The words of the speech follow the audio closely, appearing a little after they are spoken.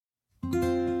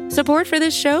Support for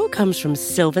this show comes from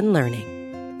Sylvan Learning.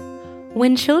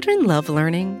 When children love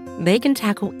learning, they can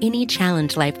tackle any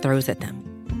challenge life throws at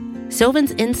them.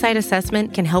 Sylvan's Insight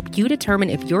Assessment can help you determine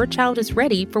if your child is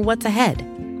ready for what's ahead.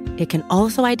 It can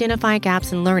also identify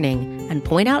gaps in learning and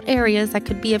point out areas that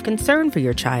could be of concern for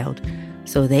your child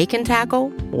so they can tackle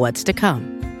what's to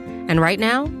come. And right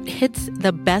now, it's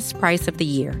the best price of the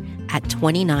year at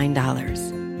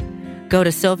 $29. Go to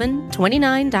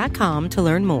sylvan29.com to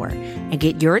learn more and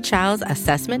get your child's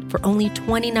assessment for only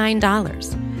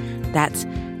 $29. That's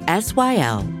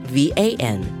SYLVAN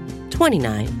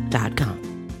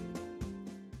 29.com.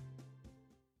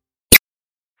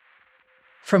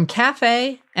 From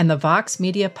Cafe and the Vox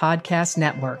Media Podcast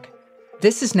Network,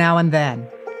 this is Now and Then.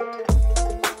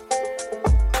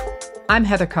 I'm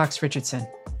Heather Cox Richardson.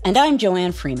 And I'm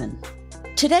Joanne Freeman.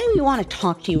 Today we want to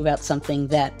talk to you about something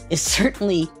that is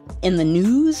certainly in the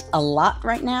news a lot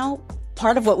right now.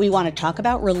 Part of what we want to talk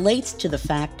about relates to the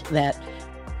fact that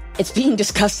it's being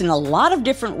discussed in a lot of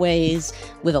different ways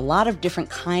with a lot of different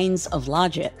kinds of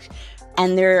logic.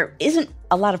 And there isn't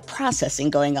a lot of processing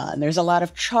going on. There's a lot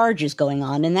of charges going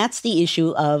on. And that's the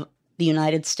issue of the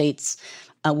United States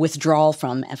withdrawal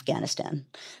from Afghanistan.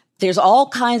 There's all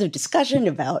kinds of discussion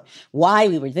about why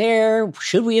we were there,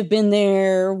 should we have been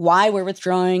there, why we're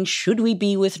withdrawing, should we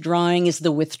be withdrawing, is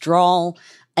the withdrawal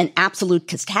an absolute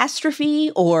catastrophe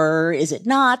or is it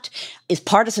not? Is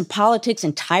partisan politics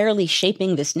entirely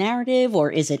shaping this narrative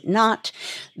or is it not?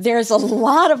 There's a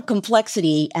lot of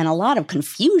complexity and a lot of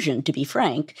confusion, to be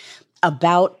frank,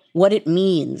 about what it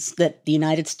means that the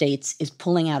United States is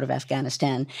pulling out of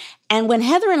Afghanistan. And when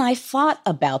Heather and I thought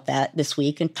about that this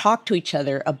week and talked to each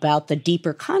other about the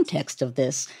deeper context of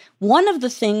this, one of the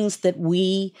things that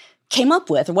we came up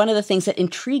with, or one of the things that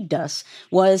intrigued us,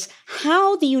 was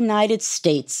how the United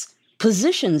States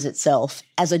positions itself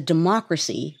as a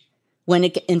democracy when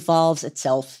it involves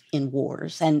itself in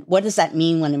wars. And what does that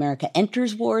mean when America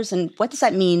enters wars? And what does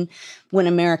that mean when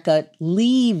America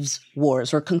leaves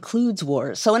wars or concludes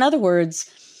wars? So in other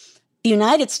words, the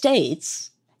United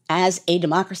States, as a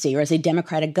democracy or as a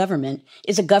democratic government,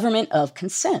 is a government of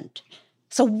consent.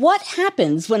 So what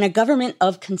happens when a government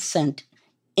of consent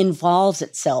involves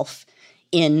itself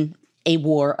in a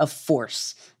war of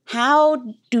force?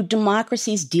 How do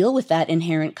democracies deal with that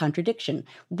inherent contradiction?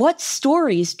 What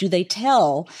stories do they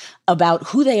tell about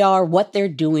who they are, what they're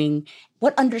doing?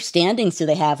 What understandings do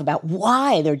they have about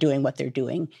why they're doing what they're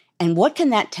doing? And what can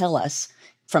that tell us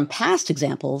from past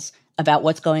examples about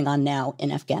what's going on now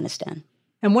in Afghanistan?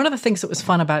 And one of the things that was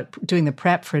fun about doing the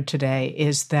prep for today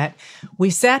is that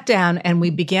we sat down and we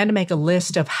began to make a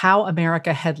list of how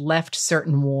America had left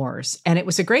certain wars. And it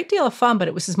was a great deal of fun, but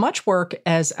it was as much work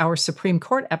as our Supreme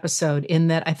Court episode in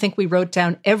that I think we wrote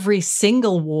down every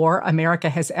single war America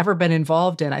has ever been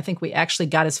involved in. I think we actually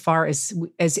got as far as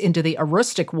into the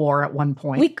Aroostook War at one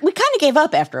point. We kind of gave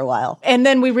up after a while. And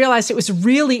then we realized it was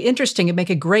really interesting and make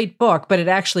a great book, but it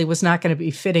actually was not going to be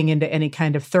fitting into any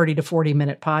kind of 30 to 40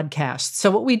 minute podcast.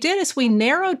 So what we did is we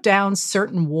narrowed down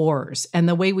certain wars and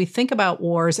the way we think about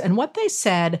wars. And what they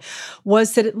said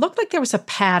was that it looked like there was a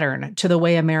pattern to the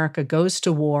way America goes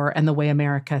to war and the way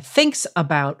America thinks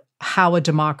about how a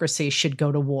democracy should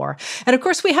go to war. And of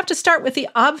course, we have to start with the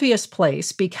obvious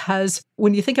place, because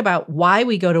when you think about why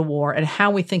we go to war and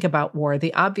how we think about war,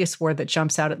 the obvious war that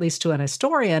jumps out, at least to an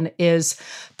historian, is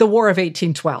the War of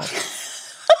 1812.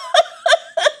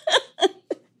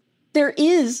 There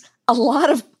is a lot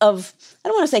of, I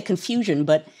don't want to say confusion,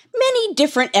 but many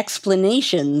different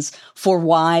explanations for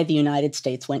why the United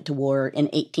States went to war in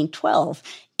 1812.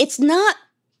 It's not,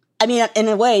 I mean, in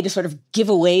a way, to sort of give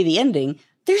away the ending,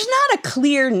 there's not a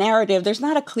clear narrative, there's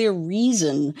not a clear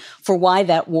reason for why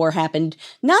that war happened,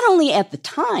 not only at the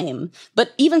time,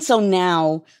 but even so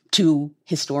now to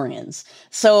historians.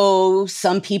 So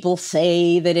some people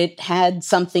say that it had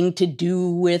something to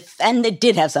do with, and it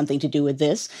did have something to do with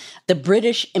this, the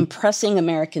British impressing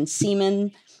American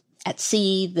seamen at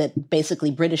sea, that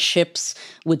basically British ships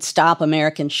would stop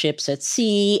American ships at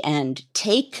sea and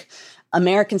take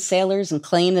American sailors and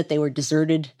claim that they were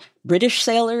deserted British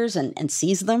sailors and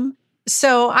seize them.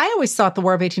 So I always thought the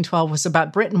War of 1812 was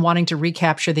about Britain wanting to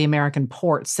recapture the American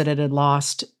ports that it had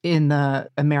lost in the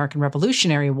American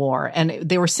Revolutionary War. And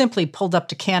they were simply pulled up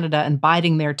to Canada and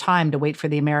biding their time to wait for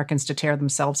the Americans to tear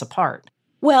themselves apart.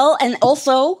 Well, and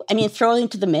also, I mean, throw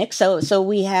into the mix. So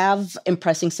we have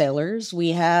impressing sailors. We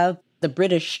have the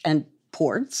British and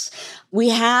ports. We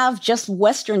have just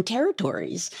Western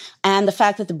territories and the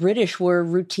fact that the British were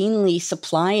routinely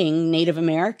supplying Native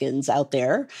Americans out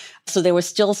there. So there was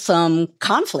still some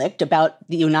conflict about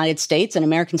the United States and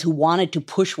Americans who wanted to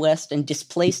push west and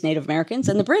displace Native Americans,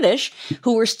 and the British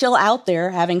who were still out there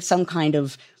having some kind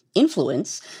of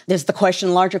influence. There's the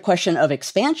larger question of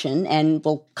expansion, and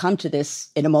we'll come to this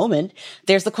in a moment.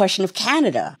 There's the question of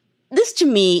Canada. This, to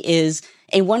me, is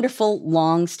a wonderful,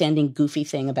 long-standing, goofy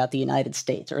thing about the United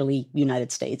States, early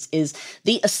United States, is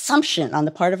the assumption on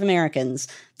the part of Americans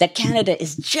that Canada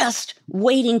is just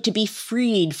waiting to be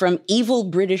freed from evil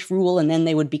British rule, and then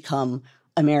they would become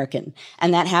American.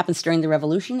 And that happens during the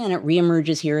Revolution, and it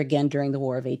reemerges here again during the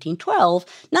War of 1812,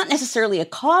 not necessarily a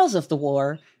cause of the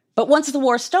war, but once the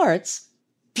war starts,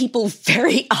 people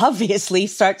very obviously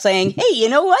start saying, hey, you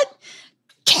know what?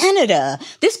 Canada.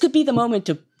 This could be the moment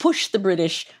to push the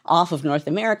British off of North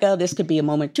America. This could be a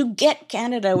moment to get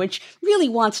Canada, which really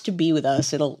wants to be with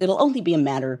us. It'll only be a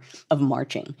matter of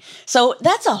marching. So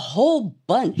that's a whole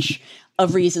bunch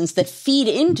of reasons that feed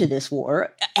into this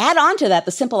war. Add on to that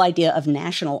the simple idea of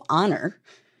national honor,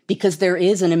 because there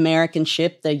is an American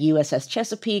ship, the USS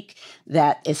Chesapeake,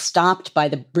 that is stopped by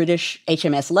the British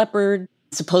HMS Leopard,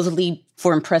 supposedly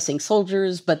for impressing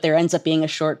soldiers, but there ends up being a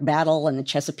short battle and the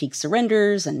Chesapeake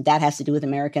surrenders, and that has to do with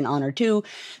American honor too.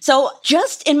 So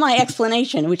just in my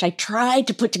explanation, which I tried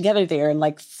to put together there in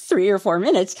like 3 or 4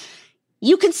 minutes,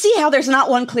 you can see how there's not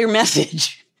one clear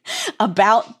message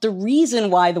about the reason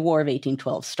why the War of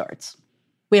 1812 starts.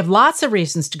 We have lots of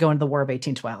reasons to go into the War of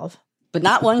 1812. But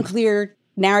not one clear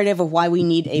narrative of why we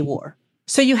need a war.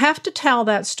 So you have to tell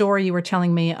that story you were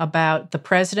telling me about the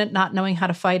president not knowing how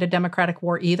to fight a democratic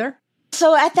war either?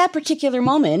 So at that particular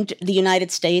moment, the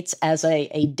United States as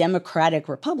a democratic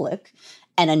republic,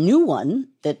 and a new one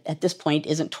that at this point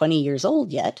isn't 20 years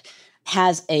old yet,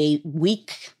 has a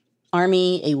weak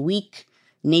army, a weak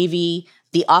navy.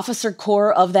 The officer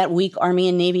corps of that weak army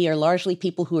and navy are largely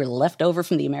people who are left over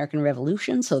from the American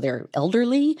Revolution, so they're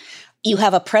elderly. You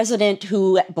have a president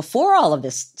who, before all of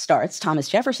this starts, Thomas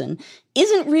Jefferson,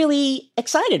 isn't really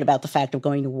excited about the fact of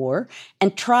going to war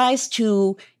and tries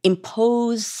to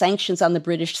impose sanctions on the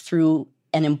British through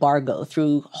an embargo,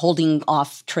 through holding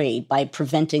off trade by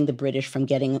preventing the British from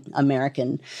getting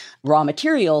American raw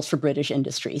materials for British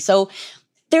industry. So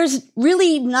there's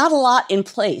really not a lot in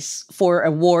place for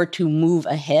a war to move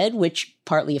ahead, which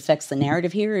partly affects the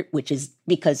narrative here, which is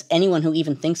because anyone who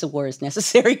even thinks a war is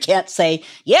necessary can't say,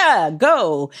 yeah,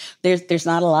 go. There's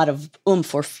not a lot of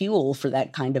oomph or fuel for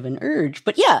that kind of an urge.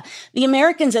 But yeah, the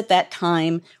Americans at that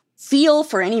time feel,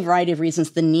 for any variety of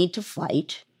reasons, the need to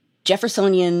fight.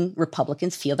 Jeffersonian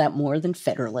Republicans feel that more than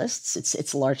Federalists.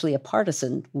 It's largely a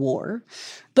partisan war.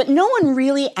 But no one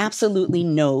really absolutely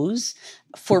knows,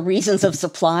 for reasons of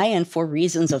supply and for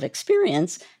reasons of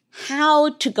experience, how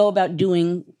to go about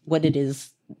doing what it is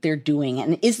they're doing.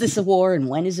 And is this a war? And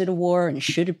when is it a war? And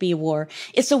should it be a war?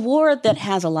 It's a war that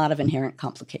has a lot of inherent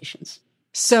complications.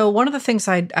 So one of the things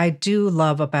I do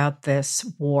love about this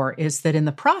war is that in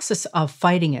the process of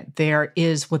fighting it, there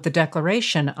is, with the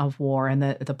declaration of war and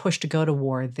the push to go to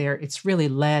war, there it's really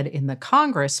led in the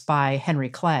Congress by Henry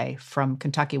Clay from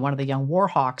Kentucky, one of the young war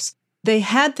hawks. They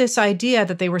had this idea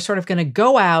that they were sort of going to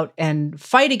go out and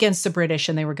fight against the British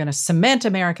and they were going to cement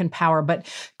American power. But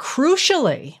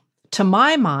crucially, to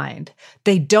my mind,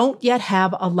 they don't yet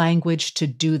have a language to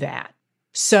do that.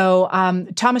 So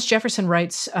Thomas Jefferson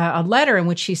writes a letter in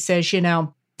which he says,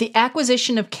 the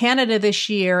acquisition of Canada this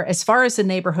year, as far as the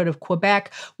neighborhood of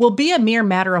Quebec, will be a mere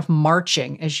matter of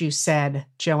marching, as you said,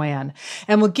 Joanne,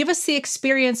 and will give us the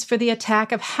experience for the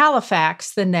attack of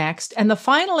Halifax the next and the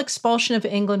final expulsion of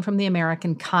England from the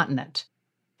American continent.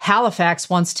 Halifax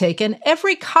once taken,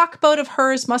 every cockboat of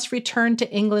hers must return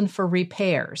to England for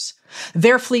repairs.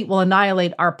 Their fleet will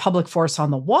annihilate our public force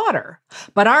on the water,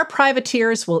 but our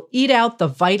privateers will eat out the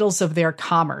vitals of their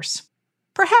commerce.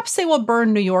 Perhaps they will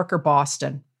burn New York or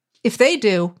Boston. If they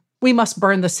do, we must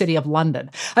burn the city of London.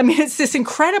 I mean, it's this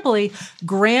incredibly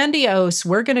grandiose,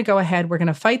 we're going to go ahead, we're going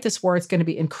to fight this war, it's going to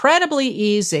be incredibly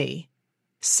easy.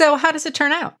 So how does it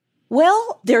turn out?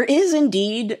 Well, there is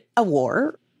indeed a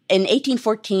war. In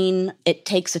 1814, it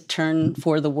takes a turn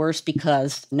for the worse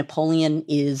because Napoleon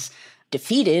is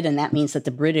defeated, and that means that the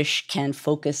British can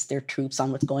focus their troops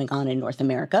on what's going on in North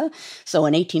America. So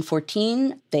in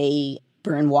 1814, they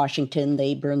burn Washington,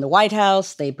 they burn the White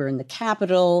House, they burn the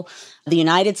Capitol. The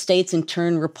United States, in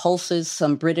turn, repulses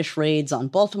some British raids on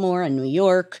Baltimore and New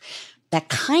York. That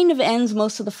kind of ends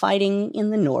most of the fighting in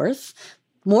the North.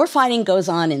 More fighting goes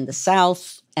on in the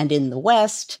South and in the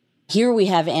West. Here we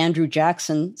have Andrew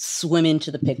Jackson swim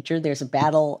into the picture. There's a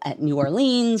battle at New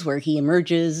Orleans where he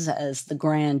emerges as the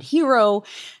grand hero.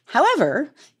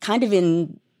 However, kind of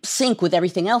in sync with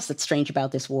everything else that's strange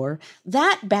about this war,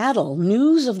 that battle,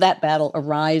 news of that battle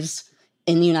arrives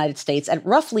in the United States at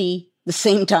roughly the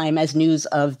same time as news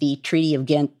of the Treaty of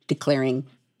Ghent declaring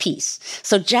peace.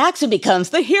 So Jackson becomes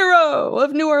the hero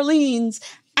of New Orleans,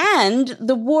 and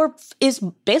the war is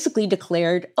basically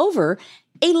declared over,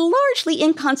 a largely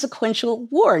inconsequential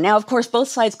war. Now, of course, both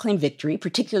sides claim victory,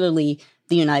 particularly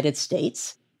the United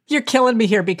States. You're killing me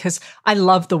here because I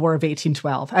love the War of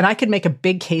 1812, and I could make a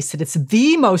big case that it's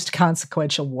the most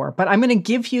consequential war, but I'm going to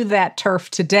give you that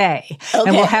turf today,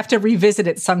 and we'll have to revisit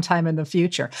it sometime in the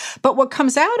future. But what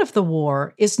comes out of the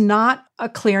war is not a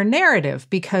clear narrative,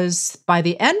 because by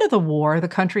the end of the war, the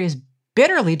country is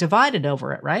bitterly divided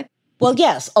over it, right? Well,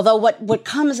 yes, although what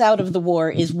comes out of the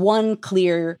war is one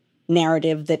clear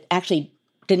narrative that actually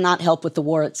did not help with the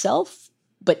war itself,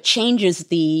 but changes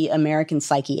the American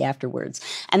psyche afterwards.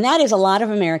 And that is, a lot of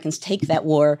Americans take that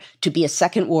war to be a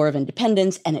second war of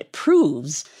independence, and it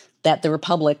proves that the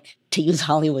Republic, to use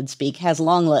Hollywood speak, has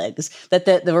long legs, that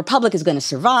the Republic is going to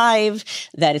survive,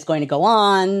 that it's going to go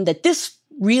on, that this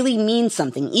really means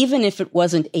something, even if it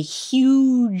wasn't a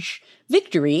huge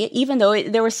victory, even though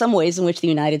there were some ways in which the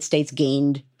United States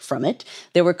gained from it.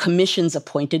 There were commissions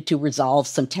appointed to resolve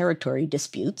some territory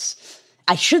disputes.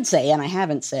 I should say, and I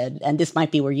haven't said, and this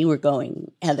might be where you were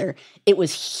going, Heather, it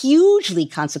was hugely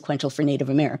consequential for Native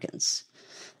Americans,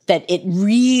 that it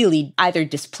really either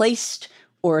displaced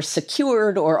or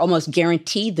secured or almost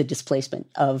guaranteed the displacement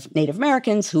of Native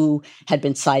Americans who had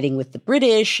been siding with the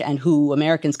British and who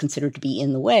Americans considered to be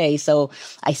in the way. So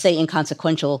I say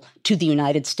inconsequential to the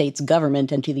United States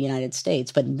government and to the United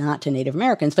States, but not to Native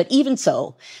Americans. But even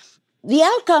so, the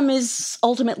outcome is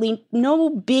ultimately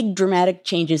no big dramatic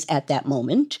changes at that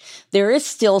moment. There is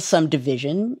still some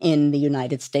division in the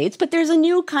United States, but there's a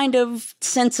new kind of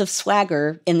sense of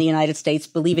swagger in the United States,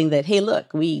 believing that, hey,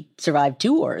 look, we survived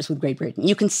 2 wars with Great Britain.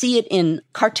 You can see it in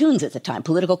cartoons at the time,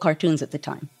 political cartoons at the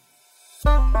time.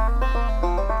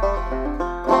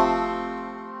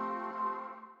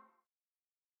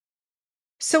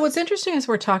 So what's interesting as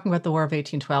we're talking about the War of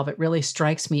 1812, it really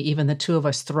strikes me, even the two of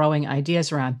us throwing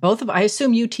ideas around. I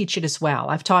assume you teach it as well.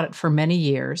 I've taught it for many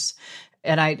years.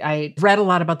 And I read a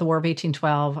lot about the War of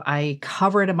 1812. I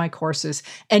cover it in my courses.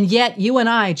 And yet you and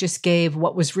I just gave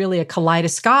what was really a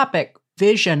kaleidoscopic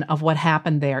vision of what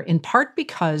happened there, in part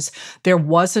because there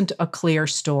wasn't a clear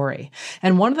story.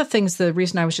 And one of the things, the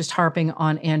reason I was just harping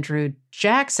on Andrew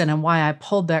Jackson and why I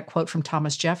pulled that quote from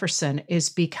Thomas Jefferson is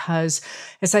because,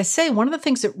 as I say, one of the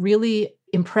things that really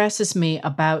impresses me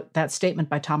about that statement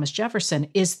by Thomas Jefferson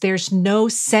is there's no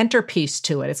centerpiece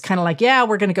to it. It's kind of like, yeah,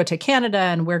 we're going to go to Canada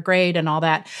and we're great and all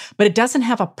that, but it doesn't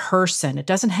have a person. It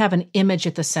doesn't have an image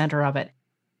at the center of it.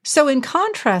 So in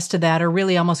contrast to that, or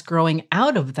really almost growing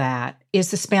out of that, is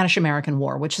the Spanish-American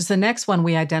War, which is the next one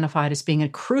we identified as being a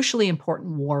crucially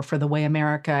important war for the way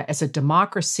America as a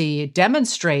democracy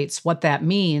demonstrates what that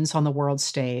means on the world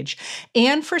stage,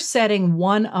 and for setting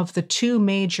one of the 2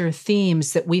 major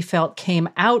themes that we felt came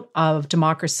out of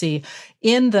democracy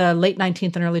in the late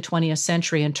 19th and early 20th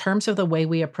century in terms of the way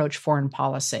we approach foreign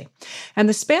policy. And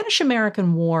the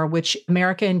Spanish-American War, which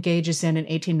America engages in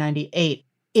 1898,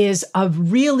 is a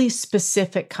really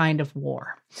specific kind of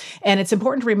war. And it's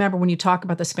important to remember when you talk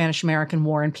about the Spanish-American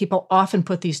War, and people often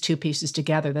put these 2 pieces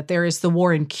together, that there is the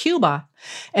war in Cuba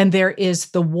and there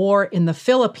is the war in the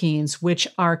Philippines, which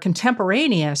are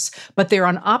contemporaneous, but they're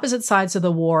on opposite sides of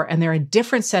the war, and they're a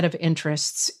different set of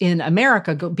interests in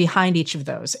America behind each of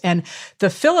those. And the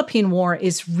Philippine War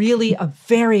is really a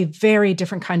very, very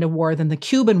different kind of war than the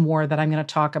Cuban War that I'm going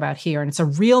to talk about here. And it's a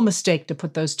real mistake to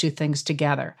put those 2 things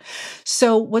together.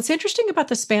 So what's interesting about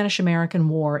the Spanish-American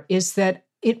War is that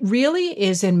it really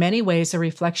is in many ways a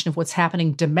reflection of what's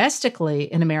happening domestically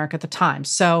in America at the time.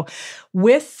 So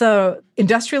with the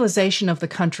industrialization of the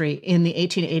country in the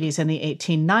 1880s and the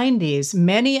 1890s,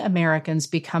 many Americans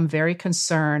become very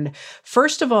concerned,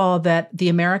 first of all, that the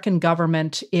American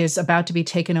government is about to be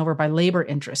taken over by labor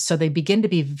interests. So they begin to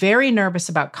be very nervous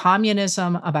about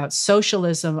communism, about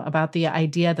socialism, about the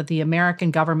idea that the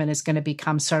American government is going to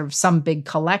become sort of some big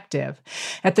collective.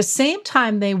 At the same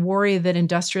time, they worry that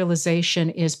industrialization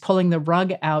is pulling the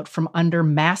rug out from under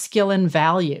masculine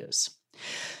values.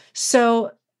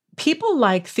 So people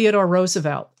like Theodore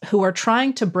Roosevelt, who are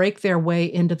trying to break their way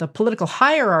into the political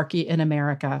hierarchy in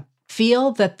America,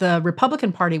 feel that the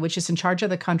Republican Party, which is in charge of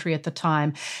the country at the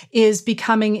time, is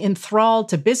becoming enthralled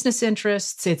to business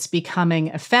interests. It's becoming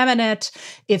effeminate.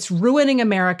 It's ruining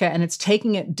America, and it's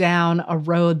taking it down a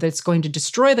road that's going to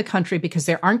destroy the country because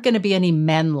there aren't going to be any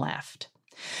men left.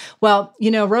 Well,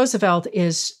 Roosevelt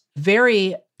is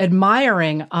very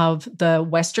admiring of the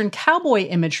Western cowboy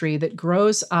imagery that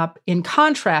grows up in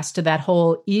contrast to that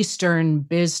whole Eastern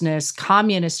business,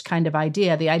 communist kind of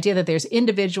idea, the idea that there's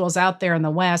individuals out there in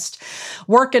the West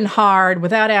working hard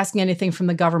without asking anything from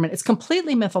the government. It's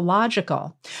completely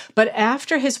mythological. But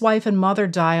after his wife and mother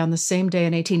die on the same day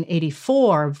in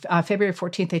 1884, February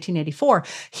 14th, 1884,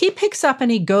 he picks up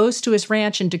and he goes to his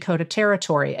ranch in Dakota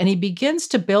Territory, and he begins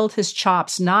to build his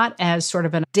chops not as sort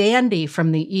of a dandy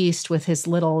from the East with his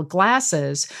little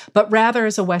glasses, but rather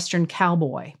as a Western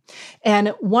cowboy.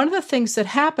 And one of the things that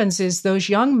happens is those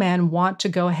young men want to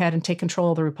go ahead and take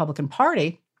control of the Republican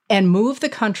Party and move the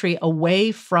country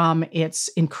away from its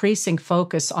increasing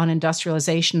focus on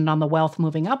industrialization and on the wealth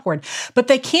moving upward. But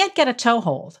they can't get a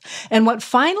toehold. And what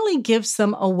finally gives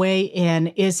them a way in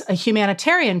is a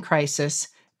humanitarian crisis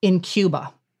in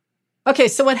Cuba. Okay,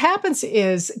 so what happens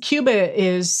is Cuba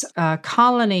is a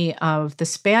colony of the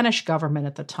Spanish government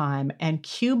at the time, and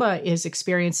Cuba is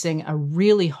experiencing a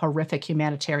really horrific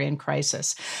humanitarian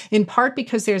crisis, in part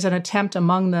because there's an attempt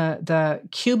among the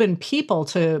Cuban people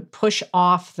to push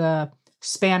off the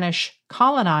Spanish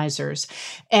colonizers.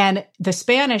 And the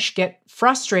Spanish get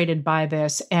frustrated by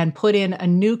this and put in a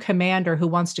new commander who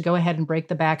wants to go ahead and break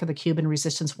the back of the Cuban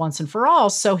resistance once and for all.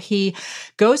 So he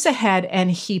goes ahead and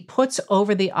he puts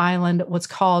over the island what's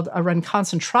called a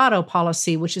reconcentrado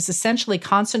policy, which is essentially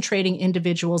concentrating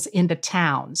individuals into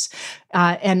towns.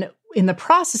 And in the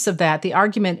process of that, the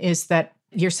argument is that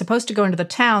you're supposed to go into the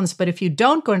towns, but if you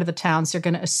don't go into the towns, they're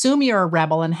going to assume you're a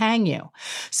rebel and hang you.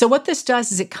 So what this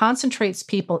does is it concentrates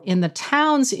people in the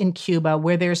towns in Cuba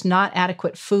where there's not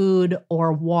adequate food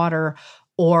or water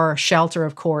or shelter,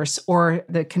 of course, or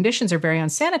the conditions are very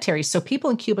unsanitary. So people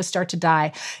in Cuba start to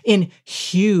die in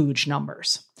huge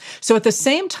numbers. So at the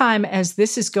same time as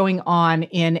this is going on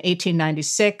in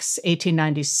 1896,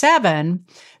 1897,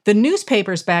 the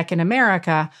newspapers back in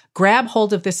America grab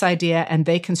hold of this idea and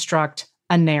they construct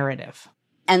a narrative.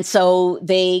 And so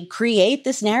they create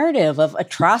this narrative of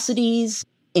atrocities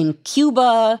in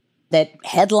Cuba that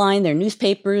headline their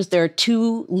newspapers. There are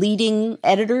two leading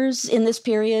editors in this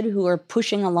period who are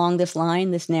pushing along this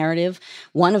line, this narrative.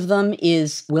 One of them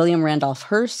is William Randolph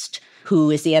Hearst, who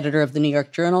is the editor of the New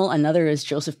York Journal. Another is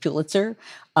Joseph Pulitzer,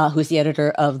 who's the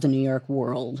editor of the New York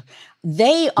World.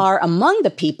 They are among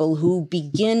the people who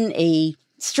begin a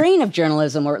strain of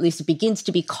journalism, or at least it begins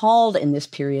to be called in this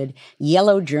period,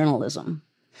 yellow journalism,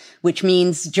 which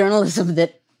means journalism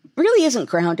that really isn't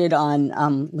grounded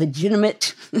on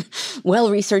legitimate,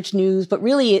 well-researched news, but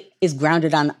really is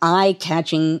grounded on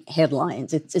eye-catching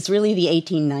headlines. It's really the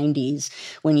 1890s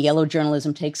when yellow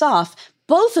journalism takes off.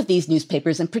 Both of these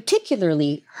newspapers, and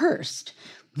particularly Hearst,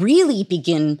 really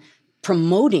begin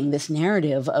promoting this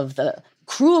narrative of the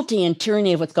cruelty and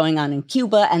tyranny of what's going on in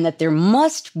Cuba, and that there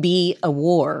must be a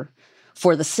war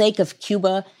for the sake of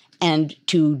Cuba and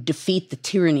to defeat the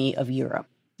tyranny of Europe.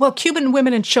 Well, Cuban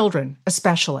women and children,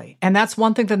 especially. And that's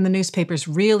one thing that the newspapers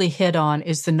really hit on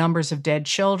is the numbers of dead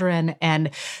children and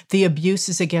the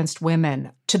abuses against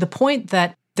women, to the point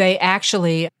that they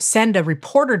actually send a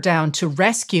reporter down to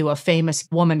rescue a famous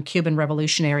woman Cuban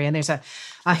revolutionary. And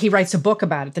he writes a book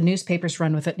about it. The newspapers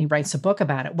run with it, and he writes a book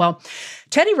about it. Well,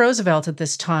 Teddy Roosevelt at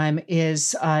this time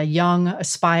is a young,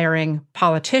 aspiring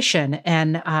politician,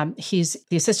 and he's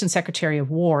the Assistant Secretary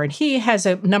of War. And he has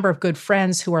a number of good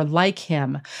friends who are like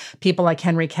him, people like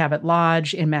Henry Cabot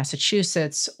Lodge in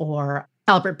Massachusetts or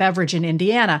Albert Beveridge in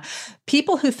Indiana,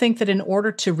 people who think that in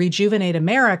order to rejuvenate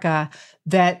America,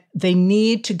 that they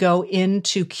need to go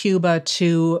into Cuba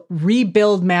to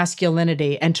rebuild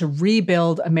masculinity and to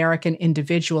rebuild American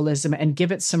individualism and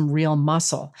give it some real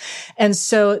muscle. And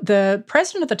so the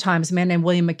president at the time is a man named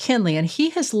William McKinley, and he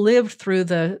has lived through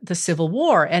the Civil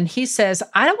War. And he says,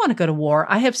 I don't want to go to war.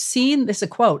 I have seen, this is a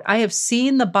quote, I have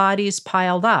seen the bodies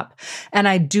piled up, and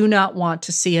I do not want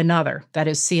to see another, that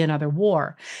is, see another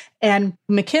war. And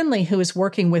McKinley, who is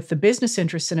working with the business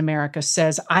interests in America,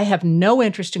 says, I have no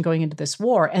interest in going into this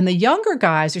war. And the younger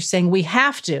guys are saying, we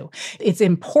have to. It's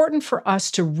important for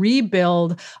us to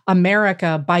rebuild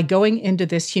America by going into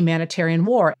this humanitarian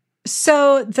war.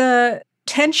 So the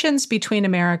tensions between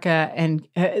America and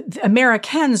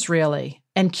Americans, really,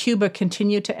 and Cuba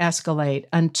continue to escalate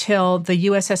until the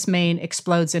USS Maine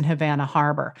explodes in Havana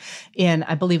Harbor in,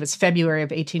 I believe it's February of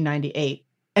 1898.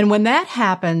 And when that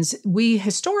happens, we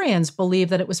historians believe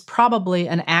that it was probably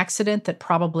an accident, that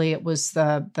probably it was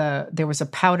there was a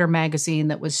powder magazine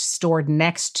that was stored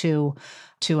next to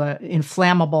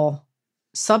inflammable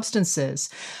substances.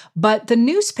 But the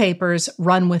newspapers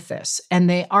run with this, and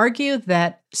they argue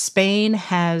that Spain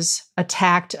has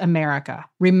attacked America.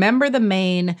 Remember the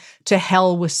Maine, to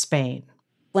hell with Spain.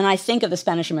 When I think of the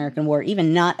Spanish-American War,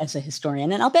 even not as a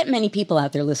historian, and I'll bet many people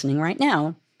out there listening right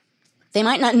now, they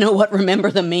might not know what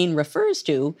remember the Maine refers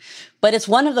to, but it's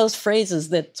one of those phrases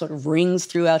that sort of rings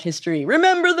throughout history.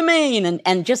 Remember the Maine!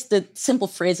 And just the simple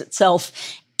phrase itself,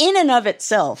 in and of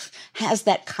itself, has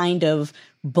that kind of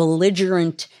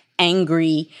belligerent,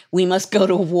 angry, we must go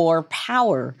to war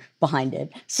power behind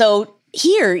it. So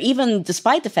here, even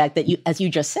despite the fact that, as you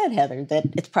just said, Heather, that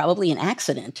it's probably an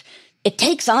accident, it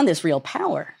takes on this real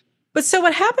power. But so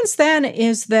what happens then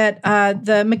is that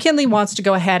the McKinley wants to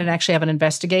go ahead and actually have an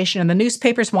investigation, and the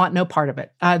newspapers want no part of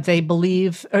it. They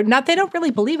believe, or not, they don't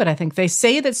really believe it, I think. They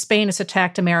say that Spain has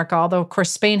attacked America, although, of course,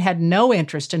 Spain had no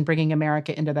interest in bringing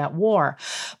America into that war.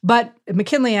 But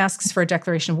McKinley asks for a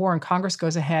declaration of war, and Congress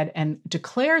goes ahead and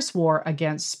declares war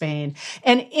against Spain.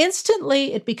 And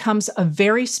instantly, it becomes a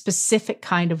very specific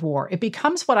kind of war. It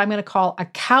becomes what I'm going to call a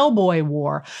cowboy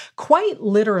war, quite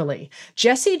literally.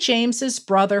 Jesse James's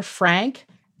brother, Frank,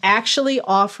 actually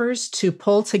offers to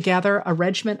pull together a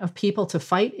regiment of people to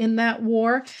fight in that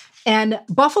war. And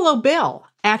Buffalo Bill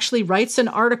actually writes an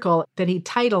article that he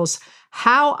titles,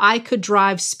 How I Could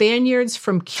Drive Spaniards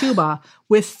from Cuba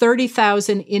with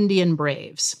 30,000 Indian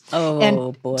Braves. Oh,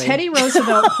 and boy. Teddy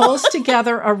Roosevelt pulls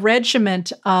together a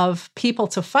regiment of people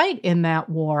to fight in that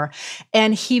war.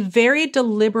 And he very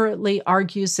deliberately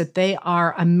argues that they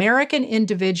are American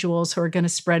individuals who are going to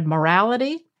spread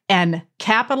morality and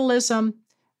capitalism,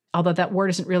 although that word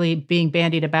isn't really being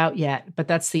bandied about yet, but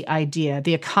that's the idea,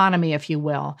 the economy, if you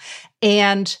will,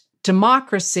 and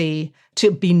democracy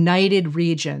to benighted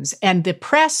regions. And the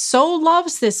press so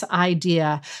loves this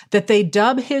idea that they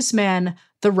dub his men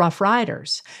the Rough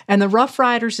Riders. And the Rough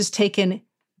Riders is taken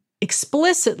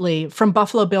explicitly from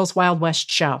Buffalo Bill's Wild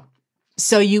West show.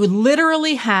 So you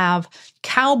literally have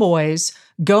cowboys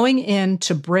going in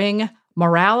to bring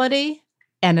morality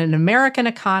and an American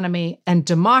economy and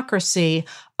democracy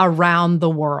around the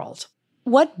world.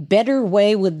 What better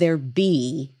way would there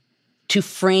be to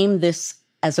frame this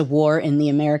as a war in the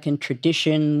American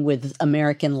tradition, with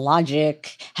American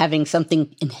logic, having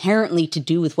something inherently to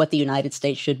do with what the United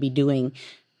States should be doing,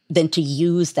 than to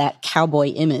use that cowboy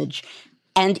image?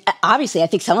 And obviously, I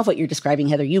think some of what you're describing,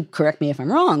 Heather, you correct me if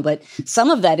I'm wrong, but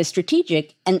some of that is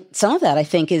strategic, and some of that, I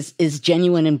think, is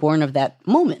genuine and born of that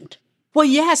moment. Well,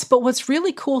 yes, but what's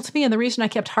really cool to me, and the reason I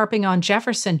kept harping on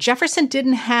Jefferson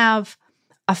didn't have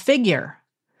a figure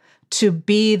to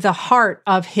be the heart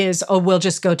of his, we'll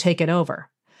just go take it over.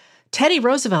 Teddy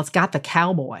Roosevelt's got the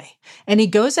cowboy, and he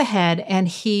goes ahead and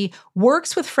he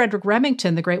works with Frederick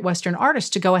Remington, the great Western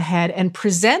artist, to go ahead and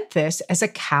present this as a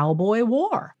cowboy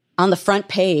war. On the front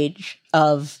page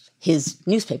of his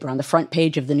newspaper, on the front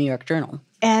page of the New York Journal.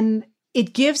 And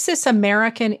it gives this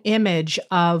American image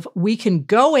of, we can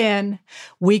go in,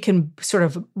 we can sort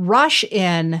of rush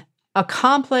in,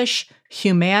 accomplish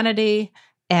humanity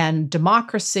and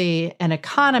democracy and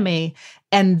economy,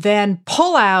 and then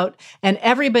pull out, and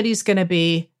everybody's going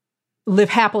to live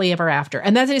happily ever after.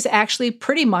 And that is actually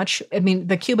pretty much, I mean,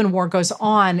 the Cuban War goes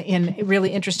on in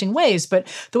really interesting ways, but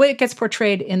the way it gets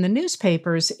portrayed in the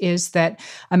newspapers is that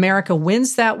America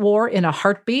wins that war in a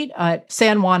heartbeat at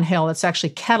San Juan Hill. It's actually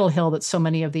Kettle Hill that so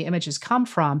many of the images come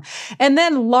from. And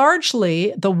then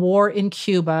largely the war in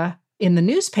Cuba in the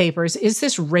newspapers is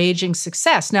this raging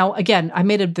success. Now, again, I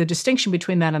made the distinction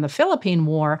between that and the Philippine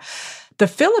War. The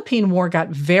Philippine War got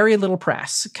very little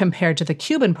press compared to the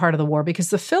Cuban part of the war, because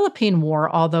the Philippine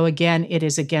War, although again it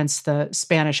is against the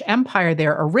Spanish Empire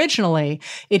there originally,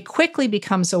 it quickly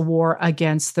becomes a war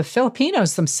against the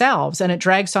Filipinos themselves, and it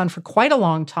drags on for quite a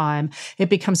long time. It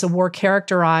becomes a war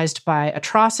characterized by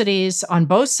atrocities on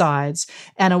both sides,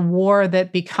 and a war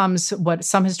that becomes what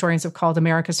some historians have called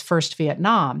America's first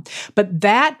Vietnam. But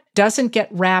that doesn't get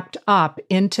wrapped up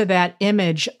into that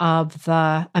image of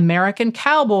the American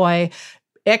cowboy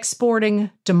exporting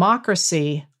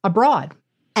democracy abroad.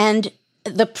 And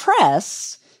the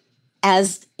press,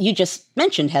 as you just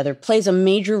mentioned, Heather, plays a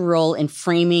major role in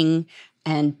framing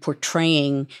and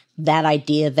portraying that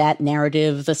idea, that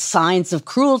narrative, the signs of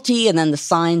cruelty and then the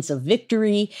signs of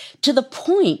victory, to the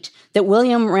point that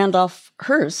William Randolph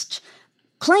Hearst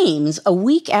claims a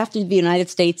week after the United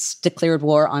States declared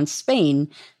war on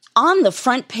Spain, on the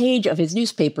front page of his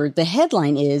newspaper, the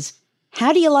headline is,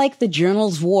 "How do you like the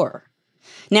Journal's war?"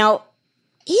 Now,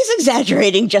 he's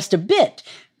exaggerating just a bit,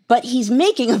 but he's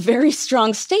making a very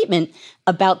strong statement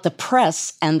about the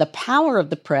press and the power of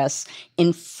the press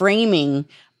in framing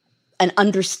an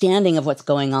understanding of what's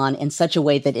going on in such a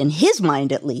way that, in his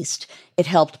mind at least, it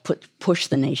helped push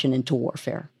the nation into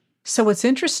warfare. So what's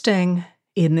interesting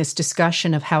in this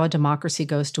discussion of how a democracy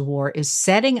goes to war is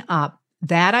setting up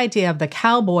that idea of the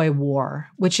cowboy war,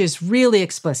 which is really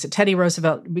explicit. Teddy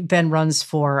Roosevelt then runs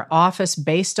for office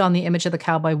based on the image of the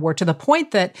cowboy war, to the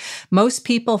point that most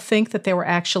people think that there were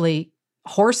actually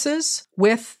horses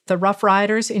with the Rough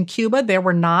Riders in Cuba. There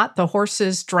were not. The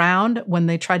horses drowned when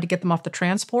they tried to get them off the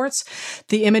transports.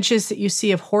 The images that you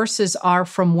see of horses are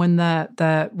from when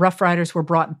the Rough Riders were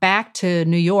brought back to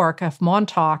New York, of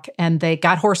Montauk, and they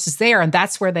got horses there, and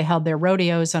that's where they held their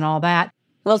rodeos and all that.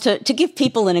 Well, to give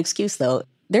people an excuse, though,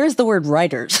 there is the word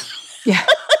riders. Yeah,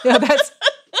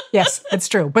 yes, it's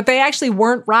true. But they actually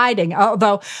weren't riding,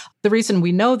 although the reason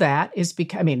we know that is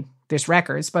because, there's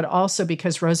records, but also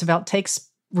because Roosevelt takes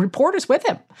reporters with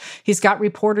him. He's got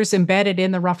reporters embedded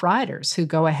in the Rough Riders who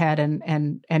go ahead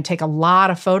and take a lot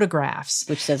of photographs.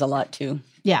 Which says a lot, too.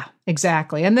 Yeah,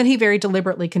 exactly. And then he very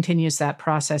deliberately continues that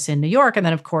process in New York. And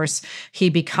then, of course, he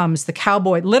becomes the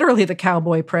cowboy, literally the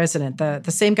cowboy president. The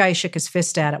same guy he shook his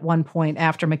fist at one point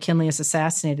after McKinley is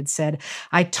assassinated said,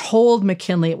 "I told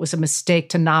McKinley it was a mistake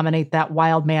to nominate that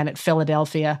wild man at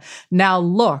Philadelphia. Now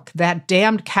look, that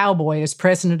damned cowboy is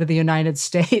president of the United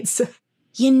States."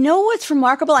 You know what's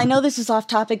remarkable? I know this is off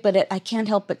topic, but I can't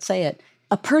help but say it.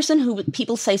 A person who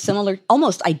people say similar,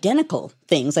 almost identical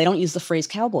things, I don't use the phrase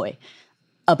cowboy,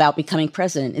 about becoming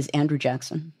president is Andrew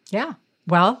Jackson. Yeah.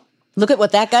 Well, look at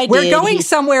what that guy did. We're going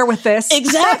somewhere with this.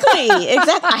 Exactly.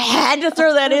 I had to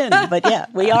throw that in. But yeah,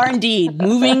 we are indeed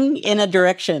moving in a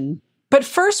direction. But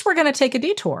first, we're going to take a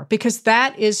detour, because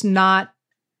that is not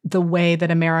the way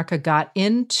that America got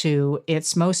into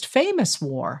its most famous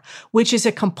war, which is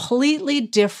a completely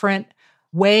different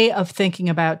way of thinking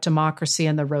about democracy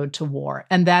and the road to war.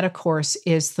 And that, of course,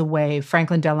 is the way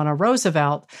Franklin Delano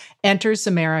Roosevelt enters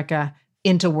America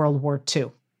into World War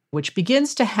II, which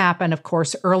begins to happen, of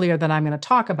course, earlier than I'm going to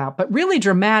talk about, but really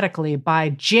dramatically by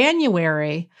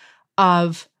January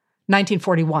of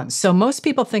 1941. So most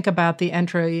people think about the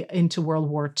entry into World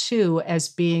War II as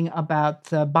being about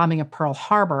the bombing of Pearl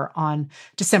Harbor on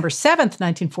December 7th,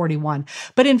 1941.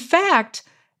 But in fact,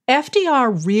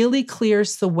 FDR really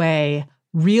clears the way,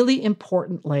 really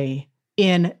importantly,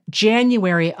 in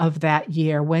January of that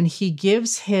year when he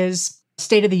gives his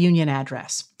State of the Union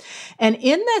address. And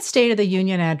in that State of the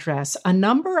Union address, a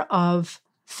number of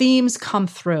themes come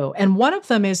through. And one of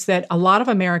them is that a lot of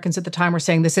Americans at the time were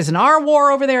saying, this isn't our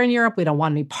war over there in Europe. We don't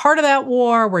want any part of that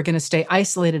war. We're going to stay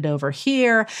isolated over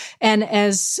here. And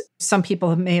as some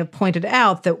people may have pointed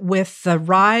out, that with the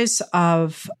rise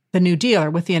of the New Deal, or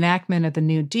with the enactment of the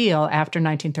New Deal after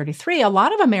 1933, a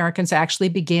lot of Americans actually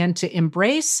began to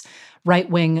embrace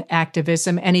right-wing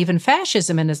activism and even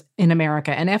fascism in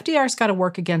America. And FDR's got to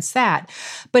work against that.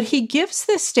 But he gives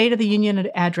this State of the Union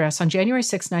address on January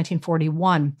 6,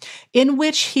 1941, in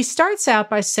which he starts out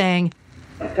by saying,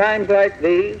 "At times like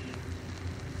these,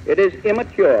 it is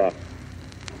immature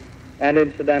and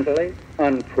incidentally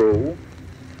untrue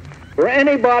for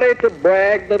anybody to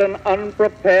brag that an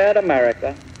unprepared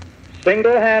America,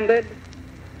 single-handed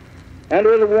and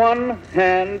with one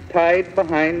hand tied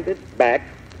behind its back,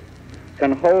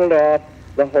 can hold off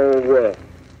the whole world."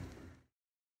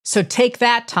 So take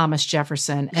that, Thomas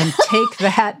Jefferson, and take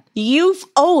that. You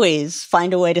always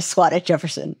find a way to swat at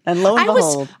Jefferson. And lo and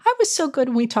behold. I was so good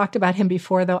when we talked about him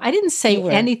before, though. I didn't say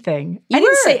anything. I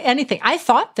didn't say anything. I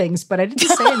thought things, but I didn't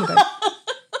say anything.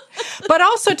 But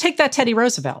also take that Teddy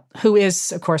Roosevelt, who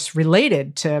is, of course,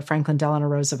 related to Franklin Delano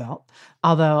Roosevelt,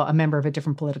 although a member of a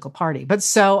different political party. But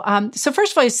so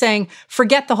first of all, he's saying,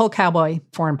 forget the whole cowboy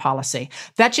foreign policy.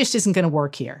 That just isn't going to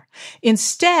work here.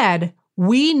 Instead,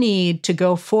 we need to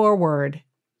go forward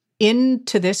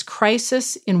into this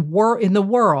crisis in the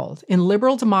world, in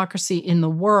liberal democracy in the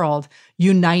world,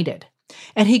 united.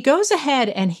 And he goes ahead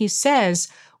and he says,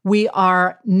 we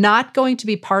are not going to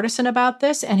be partisan about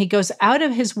this. And he goes out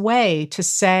of his way to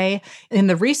say, in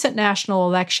the recent national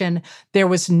election, there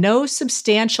was no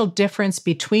substantial difference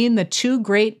between the two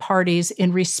great parties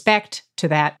in respect to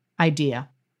that idea.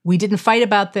 We didn't fight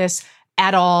about this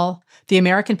at all. The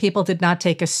American people did not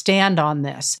take a stand on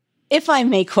this. If I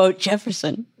may quote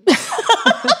Jefferson.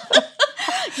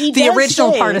 The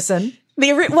original partisan.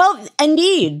 Well,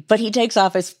 indeed. But he takes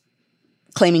office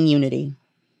claiming unity.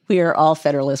 We are all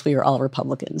Federalists. We are all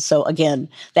Republicans. So again,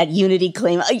 that unity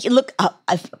claim. Look,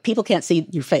 people can't see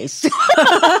your face.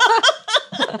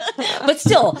 But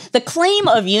still, the claim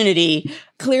of unity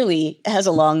clearly has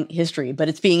a long history, but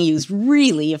it's being used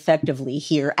really effectively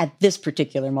here at this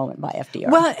particular moment by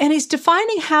FDR. Well, and he's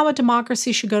defining how a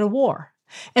democracy should go to war.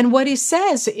 And what he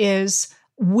says is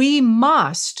we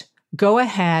must go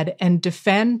ahead and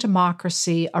defend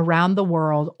democracy around the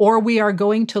world, or we are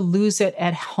going to lose it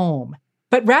at home.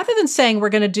 But rather than saying we're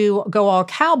going to go all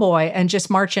cowboy and just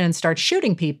march in and start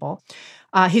shooting people,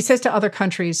 he says to other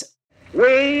countries,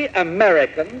 we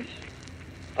Americans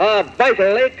are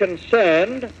vitally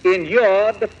concerned in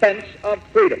your defense of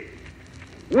freedom.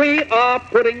 We are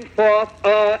putting forth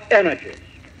our energies,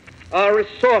 our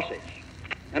resources,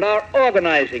 and our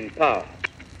organizing powers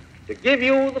to give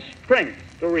you the strength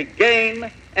to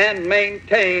regain and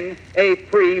maintain a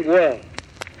free world.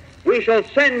 We shall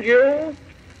send you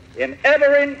in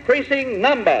ever-increasing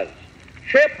numbers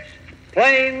ships,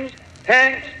 planes,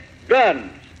 tanks,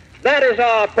 guns. That is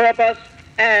our purpose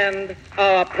and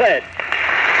our pledge.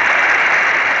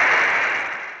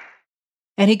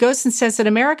 And he goes and says that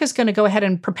America is going to go ahead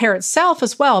and prepare itself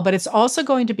as well, but it's also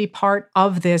going to be part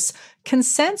of this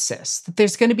consensus, that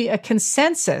there's going to be a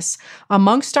consensus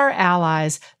amongst our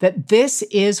allies that this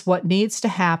is what needs to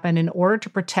happen in order to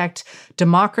protect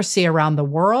democracy around the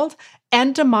world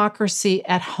and democracy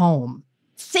at home.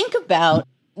 Think about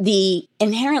the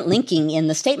inherent linking in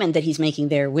the statement that he's making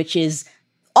there, which is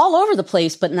all over the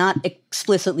place, but not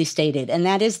explicitly stated. And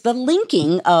that is the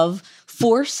linking of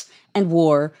force and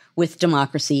war with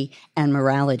democracy and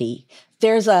morality.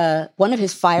 There's one of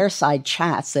his fireside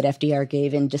chats that FDR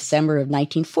gave in December of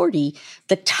 1940.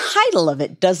 The title of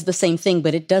it does the same thing,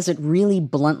 but it does it really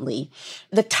bluntly.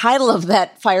 The title of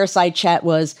that fireside chat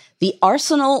was The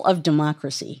Arsenal of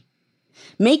Democracy,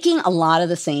 making a lot of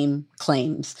the same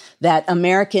claims that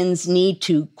Americans need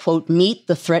to, quote, meet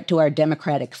the threat to our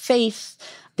democratic faith,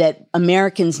 that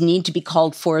Americans need to be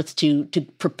called forth to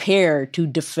prepare to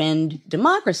defend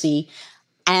democracy.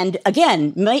 And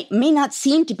again, may not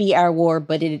seem to be our war,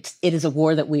 but it is a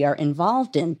war that we are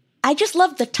involved in. I just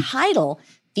love the title,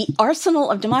 The Arsenal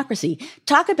of Democracy.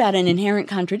 Talk about an inherent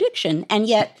contradiction, and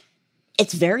yet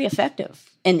it's very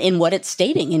effective in what it's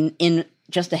stating in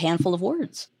just a handful of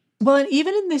words. Well, and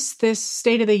even in this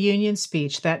State of the Union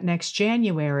speech that next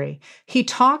January, he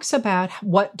talks about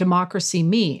what democracy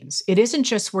means. It isn't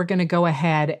just we're going to go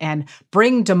ahead and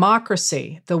bring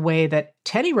democracy the way that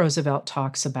Teddy Roosevelt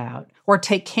talks about, or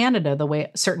take Canada the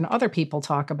way certain other people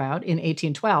talk about in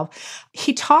 1812.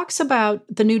 He talks about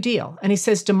the New Deal, and he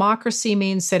says democracy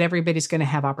means that everybody's going to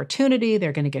have opportunity,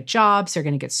 they're going to get jobs, they're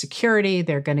going to get security,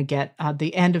 they're going to get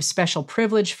the end of special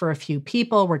privilege for a few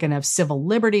people, we're going to have civil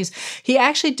liberties. He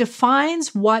actually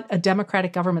defines what a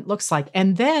democratic government looks like.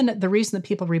 And then the reason that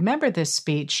people remember this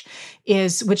speech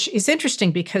is, which is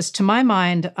interesting because to my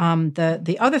mind,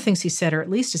 the other things he said are at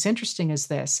least as interesting as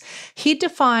this. He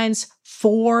defines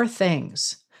 4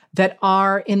 things that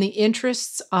are in the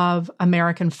interests of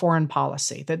American foreign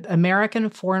policy, that American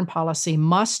foreign policy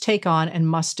must take on and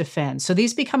must defend. So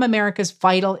these become America's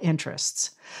vital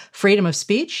interests: freedom of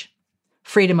speech,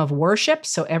 freedom of worship,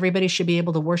 so everybody should be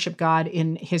able to worship God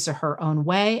in his or her own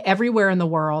way, everywhere in the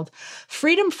world;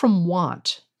 freedom from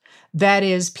want, that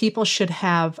is, people should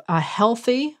have a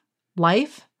healthy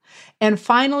life; and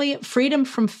finally, freedom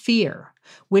from fear,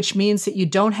 which means that you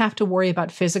don't have to worry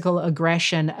about physical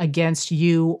aggression against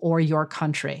you or your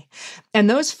country. And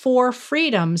those 4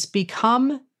 freedoms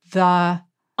become the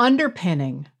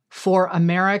underpinning for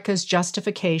America's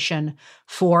justification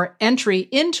for entry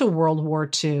into World War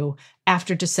II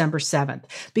after December 7th.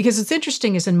 Because what's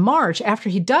interesting is in March, after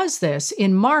he does this,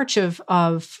 in March of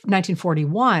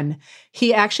 1941,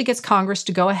 he actually gets Congress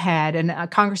to go ahead, and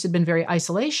Congress had been very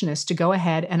isolationist, to go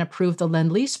ahead and approve the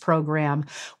Lend-Lease program,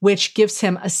 which gives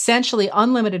him essentially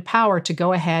unlimited power to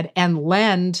go ahead and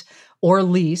lend or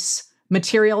lease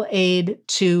material aid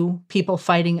to people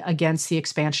fighting against the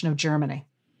expansion of Germany.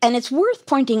 And it's worth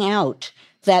pointing out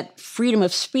that freedom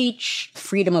of speech,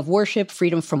 freedom of worship,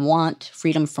 freedom from want,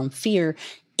 freedom from fear,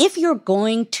 if you're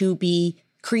going to be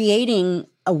creating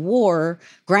a war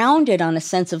grounded on a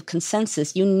sense of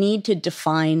consensus, you need to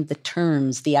define the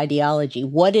terms, the ideology,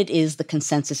 what it is the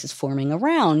consensus is forming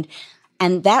around.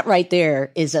 And that right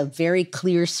there is a very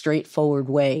clear, straightforward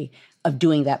way of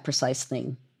doing that precise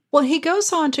thing. Well, he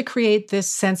goes on to create this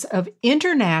sense of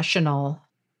international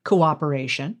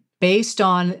cooperation based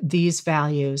on these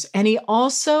values. And he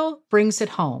also brings it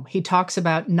home. He talks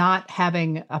about not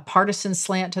having a partisan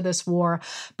slant to this war,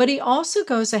 but he also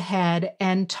goes ahead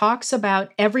and talks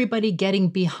about everybody getting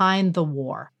behind the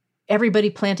war,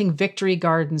 everybody planting victory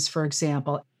gardens, for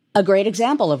example. A great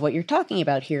example of what you're talking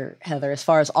about here, Heather, as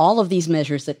far as all of these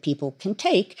measures that people can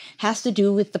take, has to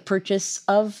do with the purchase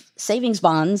of savings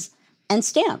bonds and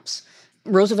stamps.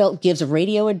 Roosevelt gives a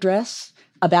radio address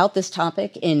about this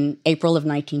topic in April of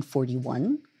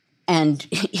 1941. And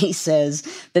he says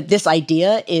that this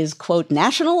idea is, quote,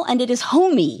 national and it is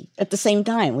homey at the same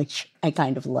time, which I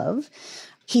kind of love.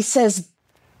 He says,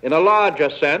 in a larger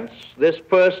sense, this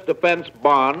first defense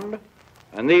bond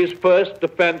and these first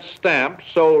defense stamps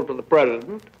sold to the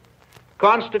President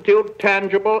constitute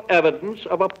tangible evidence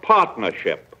of a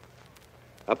partnership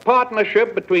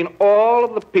between all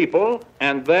of the people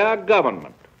and their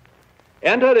government,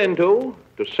 entered into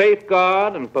to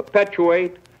safeguard and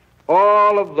perpetuate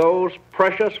all of those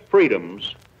precious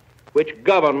freedoms which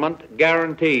government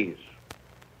guarantees.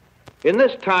 In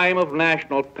this time of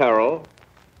national peril,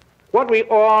 what we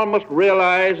all must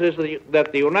realize is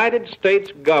that the United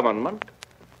States government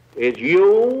is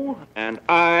you and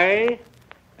I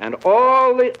and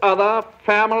all the other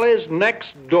families next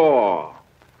door,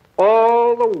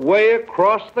 all the way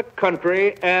across the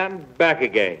country and back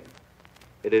again.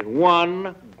 It is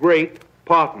one great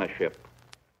partnership.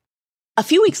 A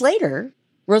few weeks later,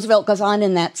 Roosevelt goes on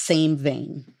in that same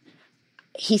vein.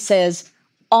 He says,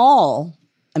 all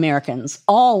Americans,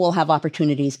 all will have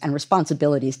opportunities and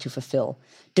responsibilities to fulfill.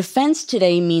 Defense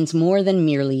today means more than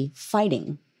merely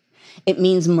fighting. It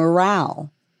means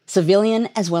morale, civilian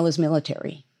as well as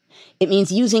military. It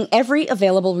means using every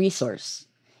available resource.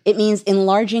 It means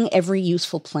enlarging every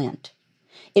useful plant.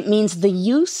 It means the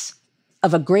use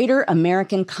of a greater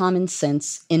American common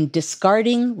sense in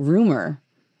discarding rumor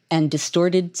and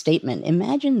distorted statement.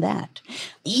 Imagine that.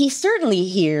 He certainly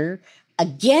here,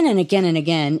 again and again and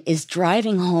again, is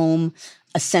driving home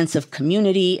a sense of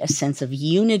community, a sense of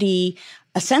unity,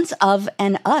 a sense of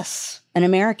an us, an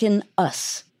American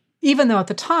us. Even though at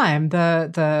the time,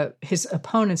 his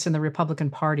opponents in the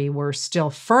Republican Party were still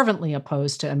fervently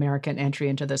opposed to American entry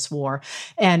into this war,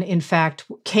 and in fact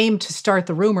came to start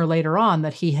the rumor later on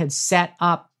that he had set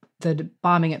up the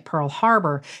bombing at Pearl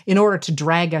Harbor in order to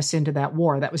drag us into that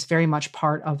war. That was very much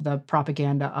part of the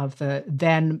propaganda of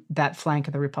that flank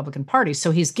of the Republican Party. So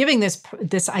he's giving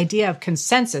this idea of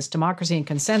consensus, democracy and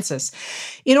consensus,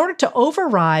 in order to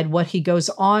override what he goes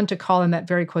on to call in that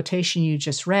very quotation you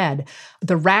just read,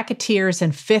 the racketeers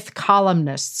and fifth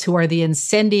columnists who are the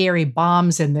incendiary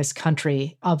bombs in this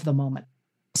country of the moment.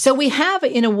 So we have,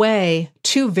 in a way,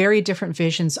 two very different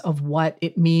visions of what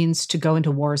it means to go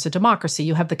into war as a democracy.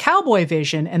 You have the cowboy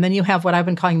vision, and then you have what I've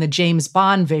been calling the James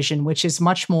Bond vision, which is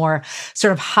much more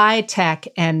sort of high-tech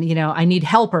and, I need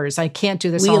helpers. I can't do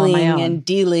this all on my own. Wheeling and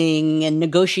dealing and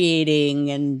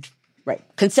negotiating and, right,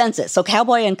 consensus. So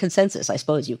cowboy and consensus, I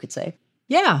suppose you could say.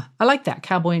 Yeah, I like that,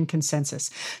 cowboy and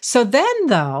consensus. So then,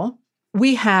 though,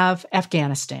 we have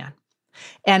Afghanistan.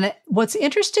 And what's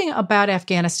interesting about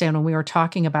Afghanistan when we were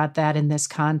talking about that in this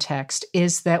context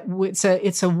is that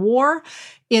it's a war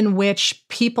in which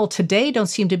people today don't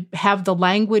seem to have the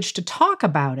language to talk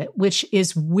about it, which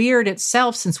is weird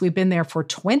itself since we've been there for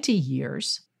 20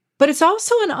 years. But it's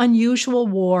also an unusual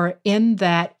war in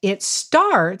that it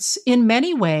starts in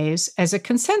many ways as a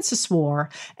consensus war,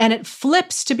 and it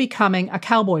flips to becoming a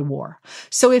cowboy war.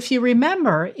 So if you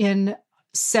remember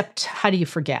how do you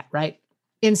forget, right?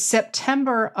 In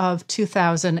September of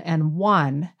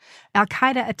 2001,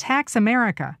 al-Qaeda attacks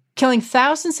America, killing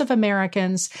thousands of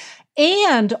Americans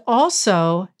and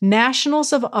also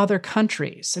nationals of other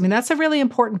countries. I mean, that's a really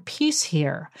important piece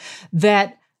here,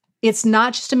 that it's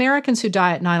not just Americans who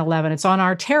die at 9/11. It's on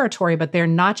our territory, but they're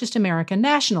not just American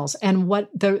nationals. And what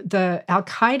the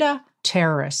al-Qaeda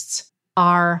terrorists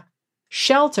are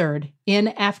sheltered in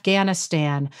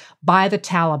Afghanistan by the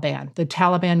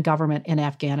Taliban government in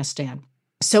Afghanistan.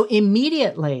 So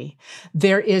immediately,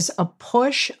 there is a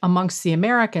push amongst the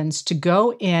Americans to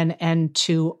go in and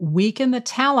to weaken the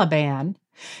Taliban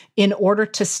in order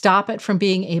to stop it from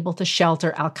being able to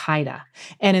shelter al-Qaeda.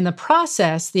 And in the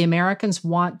process, the Americans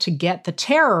want to get the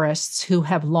terrorists who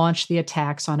have launched the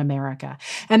attacks on America.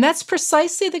 And that's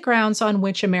precisely the grounds on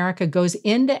which America goes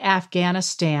into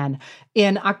Afghanistan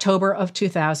in October of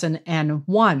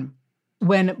 2001.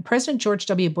 When President George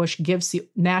W. Bush gives the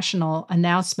national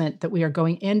announcement that we are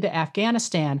going into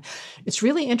Afghanistan, it's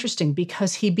really interesting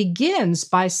because he begins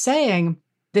by saying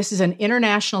this is an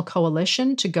international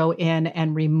coalition to go in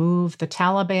and remove the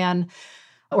Taliban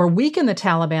or weaken the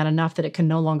Taliban enough that it can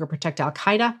no longer protect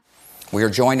al-Qaeda. We are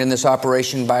joined in this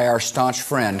operation by our staunch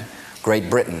friend,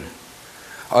 Great Britain.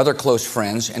 Other close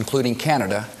friends, including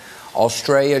Canada,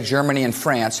 Australia, Germany, and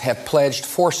France, have pledged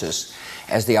forces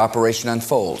as the operation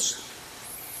unfolds.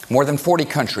 More than 40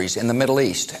 countries in the Middle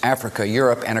East, Africa,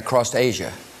 Europe, and across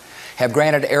Asia have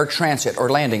granted air transit or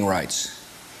landing rights.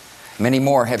 Many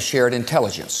more have shared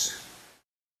intelligence.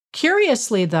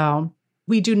 Curiously, though,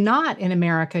 we do not in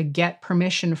America get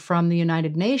permission from the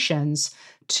United Nations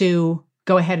to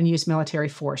go ahead and use military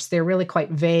force. They're really quite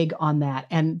vague on that.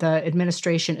 And the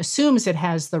administration assumes it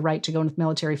has the right to go with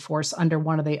military force under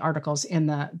one of the articles in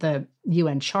the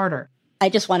UN Charter. I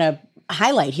just want to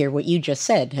highlight here what you just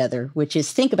said, Heather, which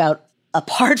is think about,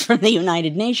 apart from the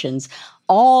United Nations,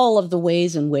 all of the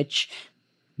ways in which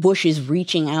Bush is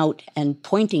reaching out and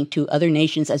pointing to other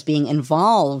nations as being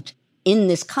involved in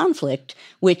this conflict,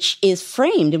 which is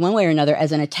framed in one way or another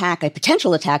as an attack, a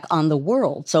potential attack on the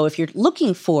world. So if you're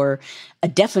looking for a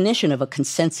definition of a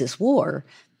consensus war,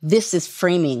 this is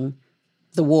framing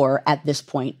the war at this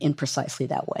point in precisely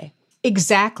that way.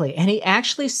 Exactly. And he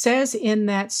actually says in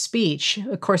that speech,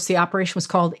 of course, the operation was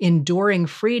called Enduring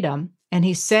Freedom. And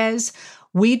he says,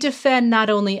 we defend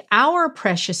not only our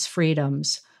precious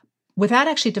freedoms, without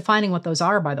actually defining what those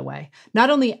are, by the way, not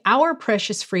only our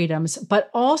precious freedoms,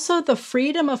 but also the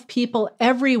freedom of people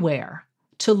everywhere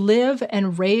to live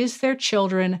and raise their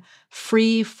children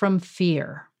free from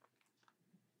fear.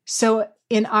 So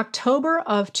in October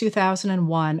of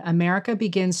 2001, America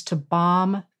begins to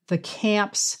bomb the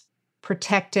camps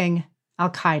protecting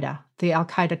al-Qaeda, the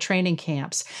al-Qaeda training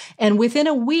camps. And within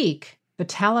a week, the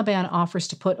Taliban offers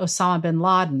to put Osama bin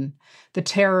Laden, the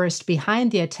terrorist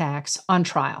behind the attacks, on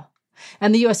trial.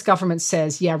 And the U.S. government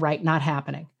says, yeah, right, not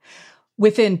happening.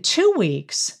 Within 2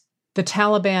 weeks, the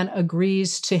Taliban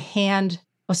agrees to hand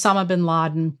Osama bin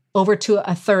Laden over to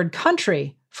a third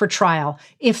country for trial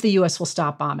if the U.S. will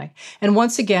stop bombing. And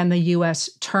once again, the U.S.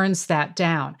 turns that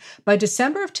down. By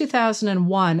December of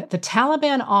 2001, the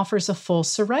Taliban offers a full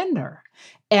surrender.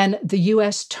 And the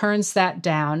U.S. turns that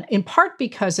down, in part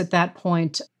because at that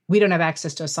point, we don't have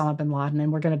access to Osama bin Laden,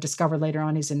 and we're going to discover later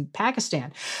on he's in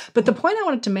Pakistan. But the point I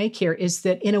wanted to make here is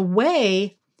that in a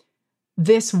way,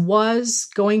 this was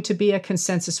going to be a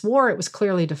consensus war. It was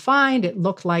clearly defined. It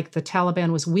looked like the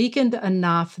Taliban was weakened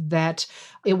enough that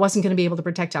it wasn't going to be able to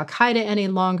protect al-Qaeda any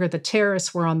longer. The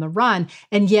terrorists were on the run.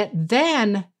 And yet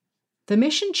then the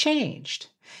mission changed.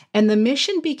 And the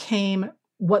mission became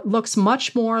what looks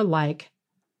much more like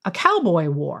a cowboy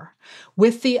war,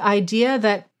 with the idea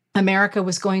that America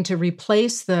was going to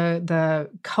replace the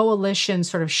coalition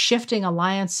sort of shifting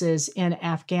alliances in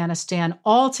Afghanistan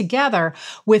altogether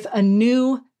with a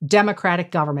new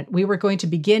democratic government. We were going to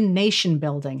begin nation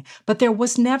building, but there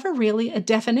was never really a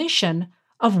definition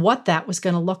of what that was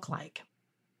going to look like.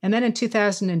 And then in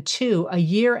 2002, a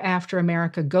year after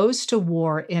America goes to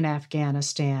war in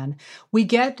Afghanistan, we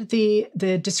get the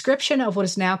description of what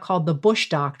is now called the Bush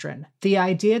Doctrine, the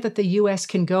idea that the U.S.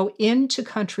 can go into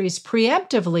countries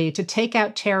preemptively to take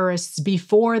out terrorists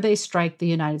before they strike the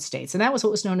United States. And that was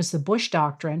what was known as the Bush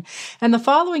Doctrine. And the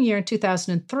following year, in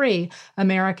 2003,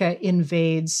 America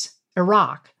invades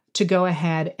Iraq to go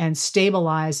ahead and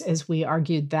stabilize, as we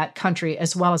argued, that country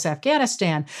as well as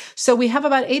Afghanistan. So we have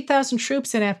about 8,000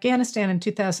 troops in Afghanistan in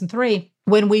 2003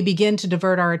 when we begin to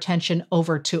divert our attention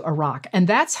over to Iraq. And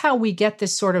that's how we get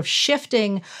this sort of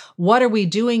shifting, what are we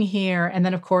doing here? And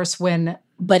then, of course,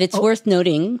 But it's worth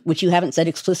noting, which you haven't said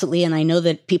explicitly, and I know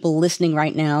that people listening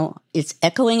right now, it's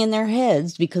echoing in their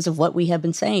heads because of what we have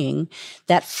been saying,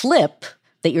 that flip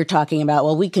that you're talking about,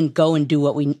 well, we can go and do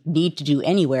what we need to do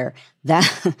anywhere. That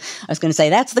I was going to say,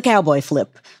 that's the cowboy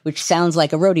flip, which sounds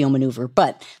like a rodeo maneuver,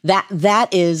 but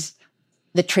that is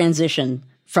the transition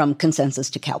from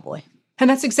consensus to cowboy. And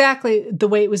that's exactly the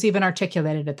way it was even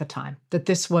articulated at the time, that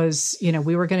this was,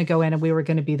 we were going to go in and we were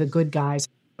going to be the good guys.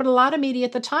 But a lot of media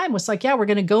at the time was like, yeah, we're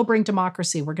going to go bring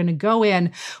democracy. We're going to go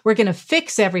in. We're going to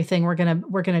fix everything. We're going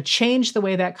to change the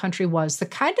way that country was, the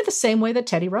kind of the same way that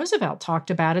Teddy Roosevelt talked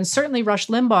about. And certainly Rush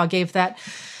Limbaugh gave that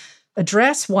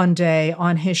address one day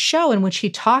on his show in which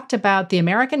he talked about the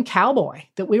American cowboy,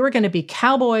 that we were going to be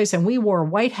cowboys and we wore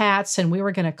white hats and we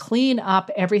were going to clean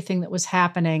up everything that was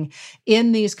happening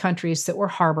in these countries that were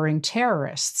harboring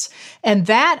terrorists. And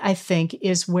that, I think,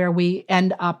 is where we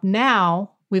end up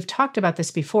now. We've talked about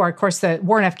this before. Of course, the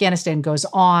war in Afghanistan goes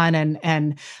on,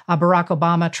 and Barack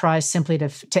Obama tries simply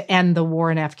to end the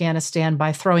war in Afghanistan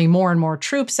by throwing more and more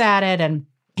troops at it. And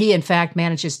he, in fact,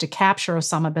 manages to capture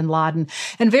Osama bin Laden,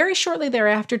 and very shortly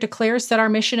thereafter declares that our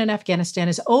mission in Afghanistan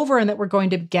is over and that we're going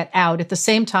to get out. At the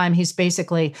same time, he's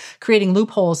basically creating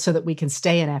loopholes so that we can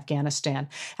stay in Afghanistan.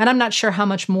 And I'm not sure how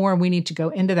much more we need to go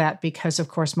into that because, of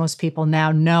course, most people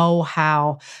now know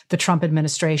how the Trump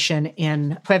administration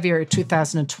in February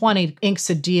 2020 inks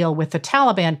a deal with the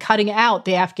Taliban, cutting out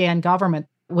the Afghan government.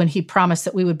 when he promised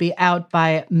that we would be out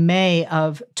by May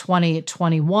of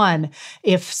 2021,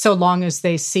 if so long as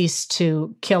they cease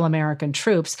to kill American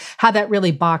troops, how that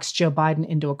really boxed Joe Biden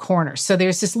into a corner. So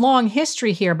there's this long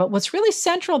history here, but what's really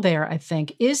central there, I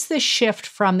think, is the shift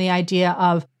from the idea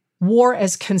of war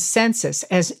as consensus,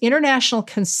 as international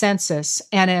consensus,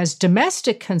 and as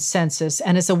domestic consensus,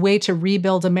 and as a way to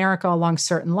rebuild America along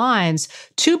certain lines,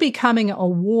 to becoming a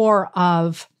war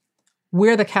of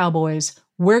we're the cowboys,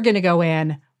 we're going to go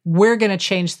in, we're going to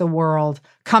change the world,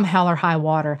 come hell or high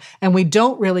water, and we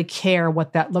don't really care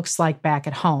what that looks like back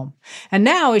at home. And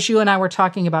now, as you and I were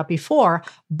talking about before,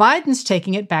 Biden's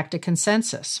taking it back to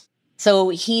consensus. So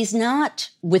he's not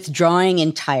withdrawing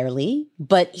entirely,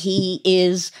 but he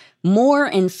is more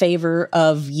in favor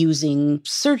of using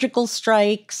surgical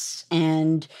strikes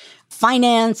and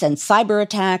finance and cyber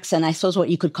attacks, and I suppose what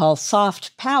you could call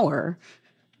soft power,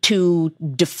 to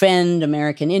defend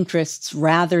American interests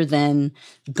rather than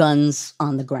guns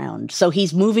on the ground. So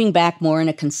he's moving back more in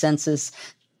a consensus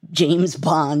James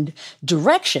Bond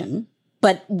direction.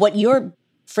 But what you're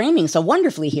framing so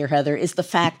wonderfully here, Heather, is the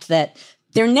fact that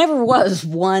there never was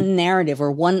one narrative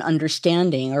or one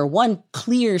understanding or one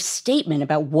clear statement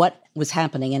about what was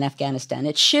happening in Afghanistan.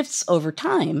 It shifts over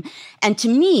time. And to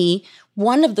me,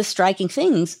 one of the striking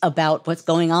things about what's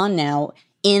going on now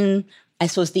in, I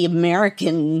suppose, the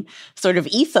American sort of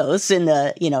ethos in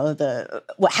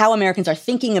how Americans are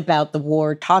thinking about the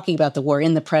war, talking about the war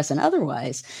in the press and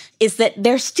otherwise, is that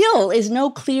there still is no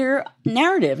clear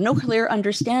narrative, no clear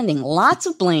understanding. Lots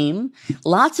of blame,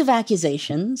 lots of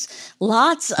accusations,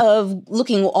 lots of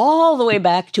looking all the way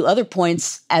back to other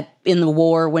points in the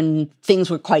war when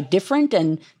things were quite different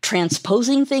and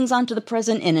transposing things onto the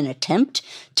present in an attempt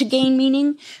to gain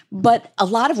meaning. But a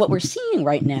lot of what we're seeing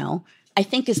right now, I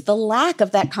think, is the lack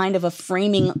of that kind of a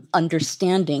framing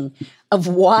understanding of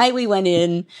why we went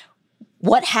in,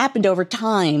 what happened over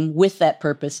time with that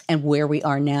purpose, and where we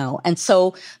are now. And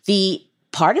so the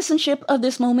partisanship of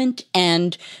this moment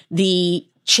and the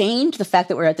change, the fact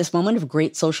that we're at this moment of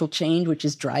great social change, which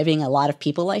is driving a lot of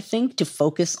people, I think, to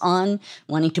focus on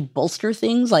wanting to bolster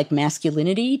things like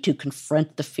masculinity, to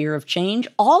confront the fear of change,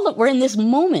 all that we're in this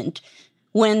moment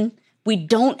when we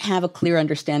don't have a clear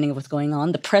understanding of what's going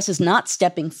on. The press is not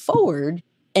stepping forward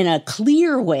in a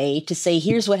clear way to say,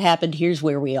 here's what happened, here's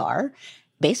where we are.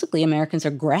 Basically, Americans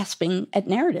are grasping at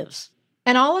narratives.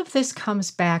 And all of this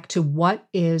comes back to what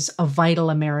is a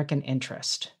vital American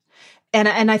interest.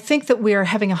 And I think that we are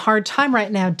having a hard time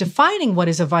right now defining what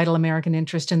is a vital American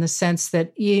interest, in the sense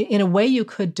that in a way you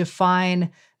could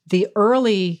define the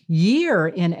early year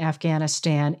in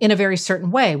Afghanistan in a very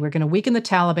certain way. We're going to weaken the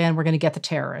Taliban, we're going to get the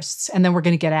terrorists, and then we're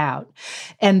going to get out.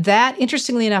 And that,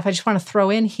 interestingly enough, I just want to throw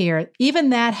in here,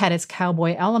 even that had its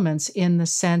cowboy elements, in the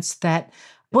sense that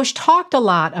Bush talked a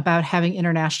lot about having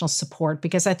international support,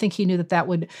 because I think he knew that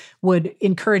would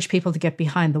encourage people to get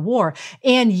behind the war.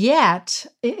 And yet,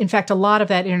 in fact, a lot of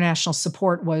that international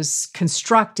support was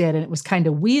constructed, and it was kind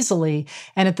of weaselly.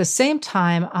 And at the same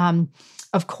time,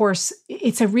 of course,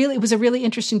 it was a really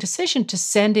interesting decision to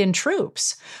send in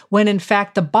troops when, in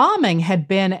fact, the bombing had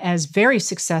been as very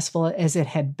successful as it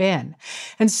had been.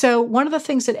 And so one of the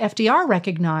things that FDR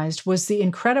recognized was the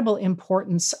incredible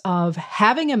importance of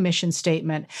having a mission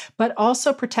statement, but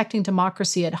also protecting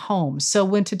democracy at home. So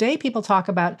when today people talk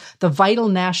about the vital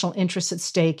national interest at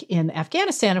stake in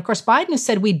Afghanistan, of course, Biden has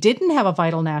said we didn't have a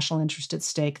vital national interest at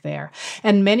stake there.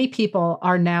 And many people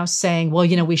are now saying, well,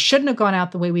 we shouldn't have gone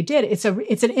out the way we did.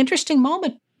 It's an interesting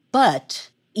moment. But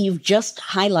you've just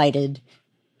highlighted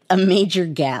a major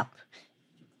gap,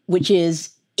 which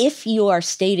is, if you are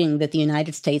stating that the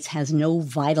United States has no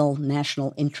vital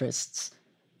national interests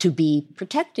to be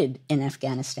protected in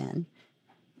Afghanistan,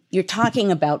 you're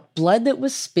talking about blood that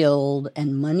was spilled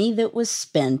and money that was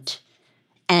spent,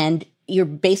 and you're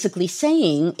basically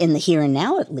saying, in the here and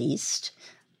now at least,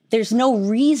 there's no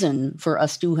reason for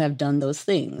us to have done those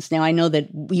things. Now, I know that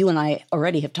you and I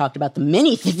already have talked about the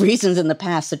many reasons in the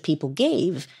past that people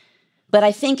gave, but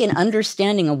I think in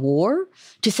understanding a war,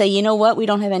 to say, you know what, we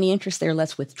don't have any interest there,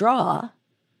 let's withdraw,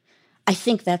 I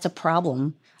think that's a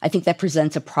problem. I think that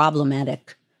presents a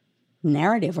problematic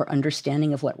narrative or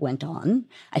understanding of what went on.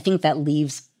 I think that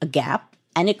leaves a gap,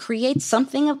 and it creates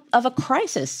something of a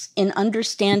crisis in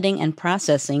understanding and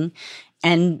processing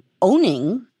and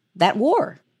owning that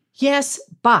war. Yes,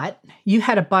 but you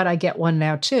had a but, I get one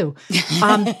now too.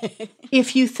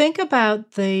 If you think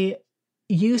about the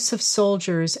use of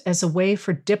soldiers as a way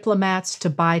for diplomats to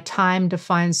buy time to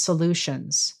find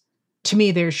solutions, to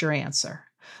me, there's your answer.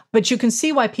 But you can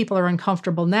see why people are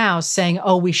uncomfortable now saying,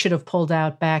 oh, we should have pulled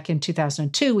out back in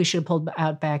 2002. We should have pulled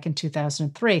out back in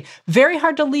 2003. Very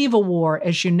hard to leave a war,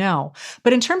 as you know.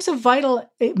 But in terms of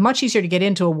much easier to get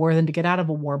into a war than to get out of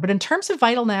a war. But in terms of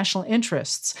vital national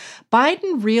interests,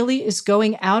 Biden really is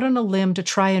going out on a limb to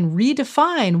try and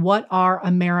redefine what are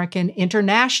American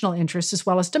international interests as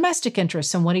well as domestic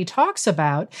interests. And what he talks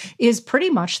about is pretty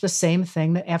much the same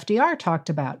thing that FDR talked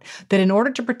about, that in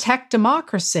order to protect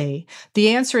democracy, the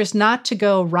answer is not to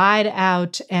go ride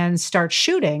out and start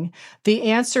shooting. The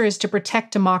answer is to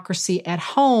protect democracy at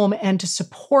home and to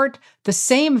support the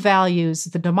same values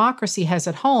the democracy has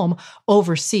at home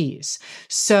overseas.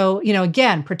 So,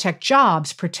 again, protect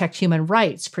jobs, protect human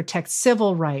rights, protect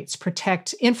civil rights,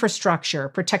 protect infrastructure,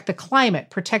 protect the climate,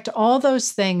 protect all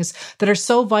those things that are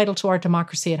so vital to our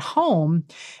democracy at home,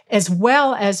 as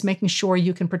well as making sure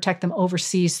you can protect them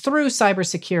overseas through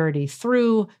cybersecurity,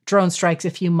 through drone strikes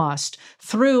if you must,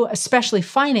 through especially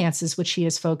finances, which he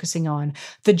is focusing on,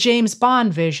 the James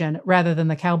Bond vision rather than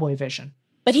the cowboy vision.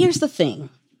 But here's the thing.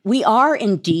 We are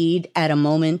indeed at a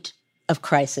moment of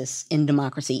crisis in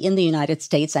democracy in the United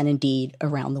States and indeed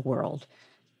around the world.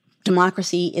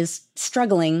 Democracy is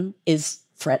struggling, is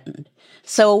threatened.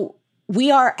 So we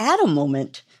are at a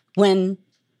moment when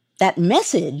that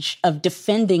message of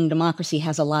defending democracy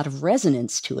has a lot of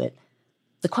resonance to it.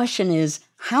 The question is,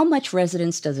 how much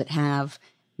resonance does it have?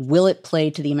 Will it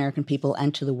play to the American people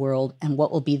and to the world? And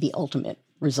what will be the ultimate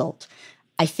result?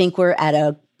 I think we're at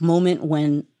a moment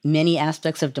when many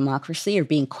aspects of democracy are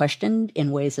being questioned in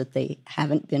ways that they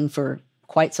haven't been for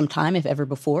quite some time, if ever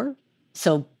before.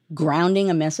 So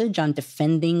grounding a message on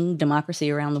defending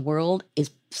democracy around the world is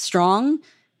strong,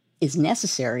 is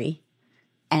necessary,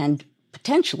 and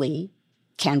potentially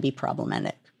can be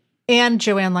problematic. And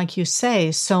Joanne, like you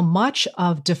say, so much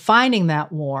of defining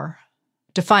that war,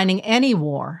 defining any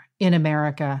war in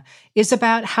America, is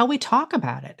about how we talk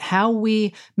about it, how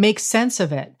we make sense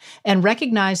of it, and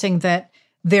recognizing that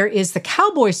there is the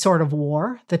cowboy sort of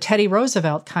war, the Teddy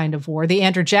Roosevelt kind of war, the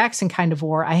Andrew Jackson kind of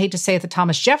war, I hate to say it, the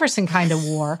Thomas Jefferson kind of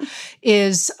war,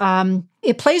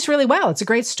 it plays really well. It's a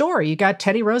great story. You got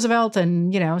Teddy Roosevelt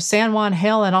and, San Juan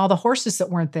Hill and all the horses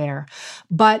that weren't there.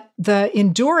 But the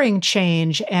enduring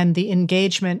change and the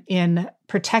engagement in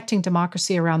protecting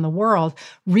democracy around the world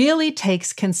really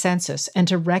takes consensus and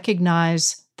to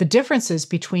recognize the differences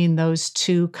between those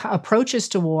two approaches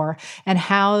to war and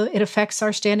how it affects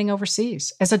our standing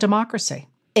overseas as a democracy.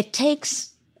 It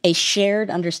takes a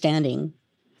shared understanding,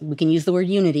 we can use the word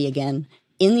unity again,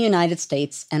 in the United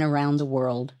States and around the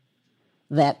world,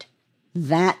 that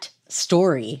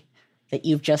story that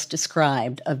you've just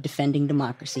described of defending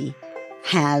democracy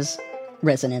has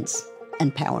resonance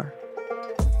and power.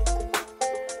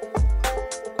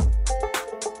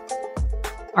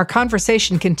 Our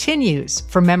conversation continues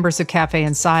for members of Cafe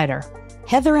Insider.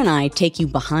 Heather and I take you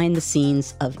behind the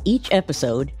scenes of each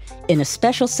episode in a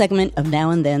special segment of Now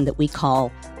and Then that we call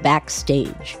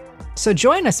Backstage. So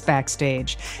join us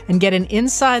backstage and get an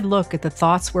inside look at the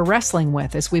thoughts we're wrestling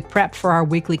with as we prep for our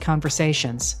weekly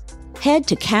conversations. Head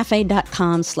to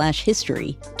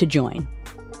cafe.com/history to join.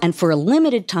 And for a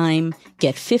limited time,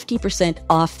 get 50%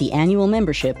 off the annual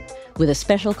membership with a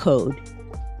special code,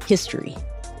 HISTORY.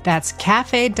 That's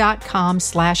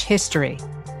cafe.com/history.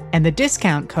 And the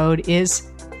discount code is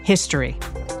HISTORY.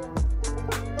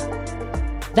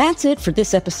 That's it for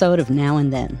this episode of Now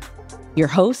and Then. Your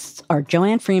hosts are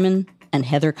Joanne Freeman and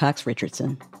Heather Cox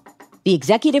Richardson. The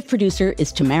executive producer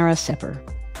is Tamara Sepper.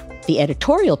 The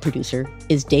editorial producer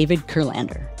is David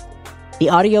Kurlander. The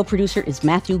audio producer is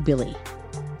Matthew Billy.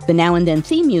 The Now and Then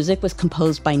theme music was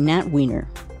composed by Nat Weiner.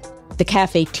 The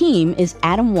Cafe team is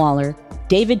Adam Waller,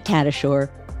 David Tadashore,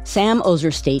 Sam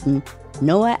Ozer-Staten,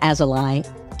 Noah Azalai,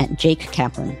 and Jake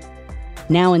Kaplan.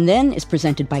 Now and Then is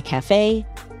presented by Cafe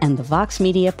and the Vox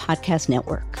Media Podcast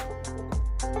Network.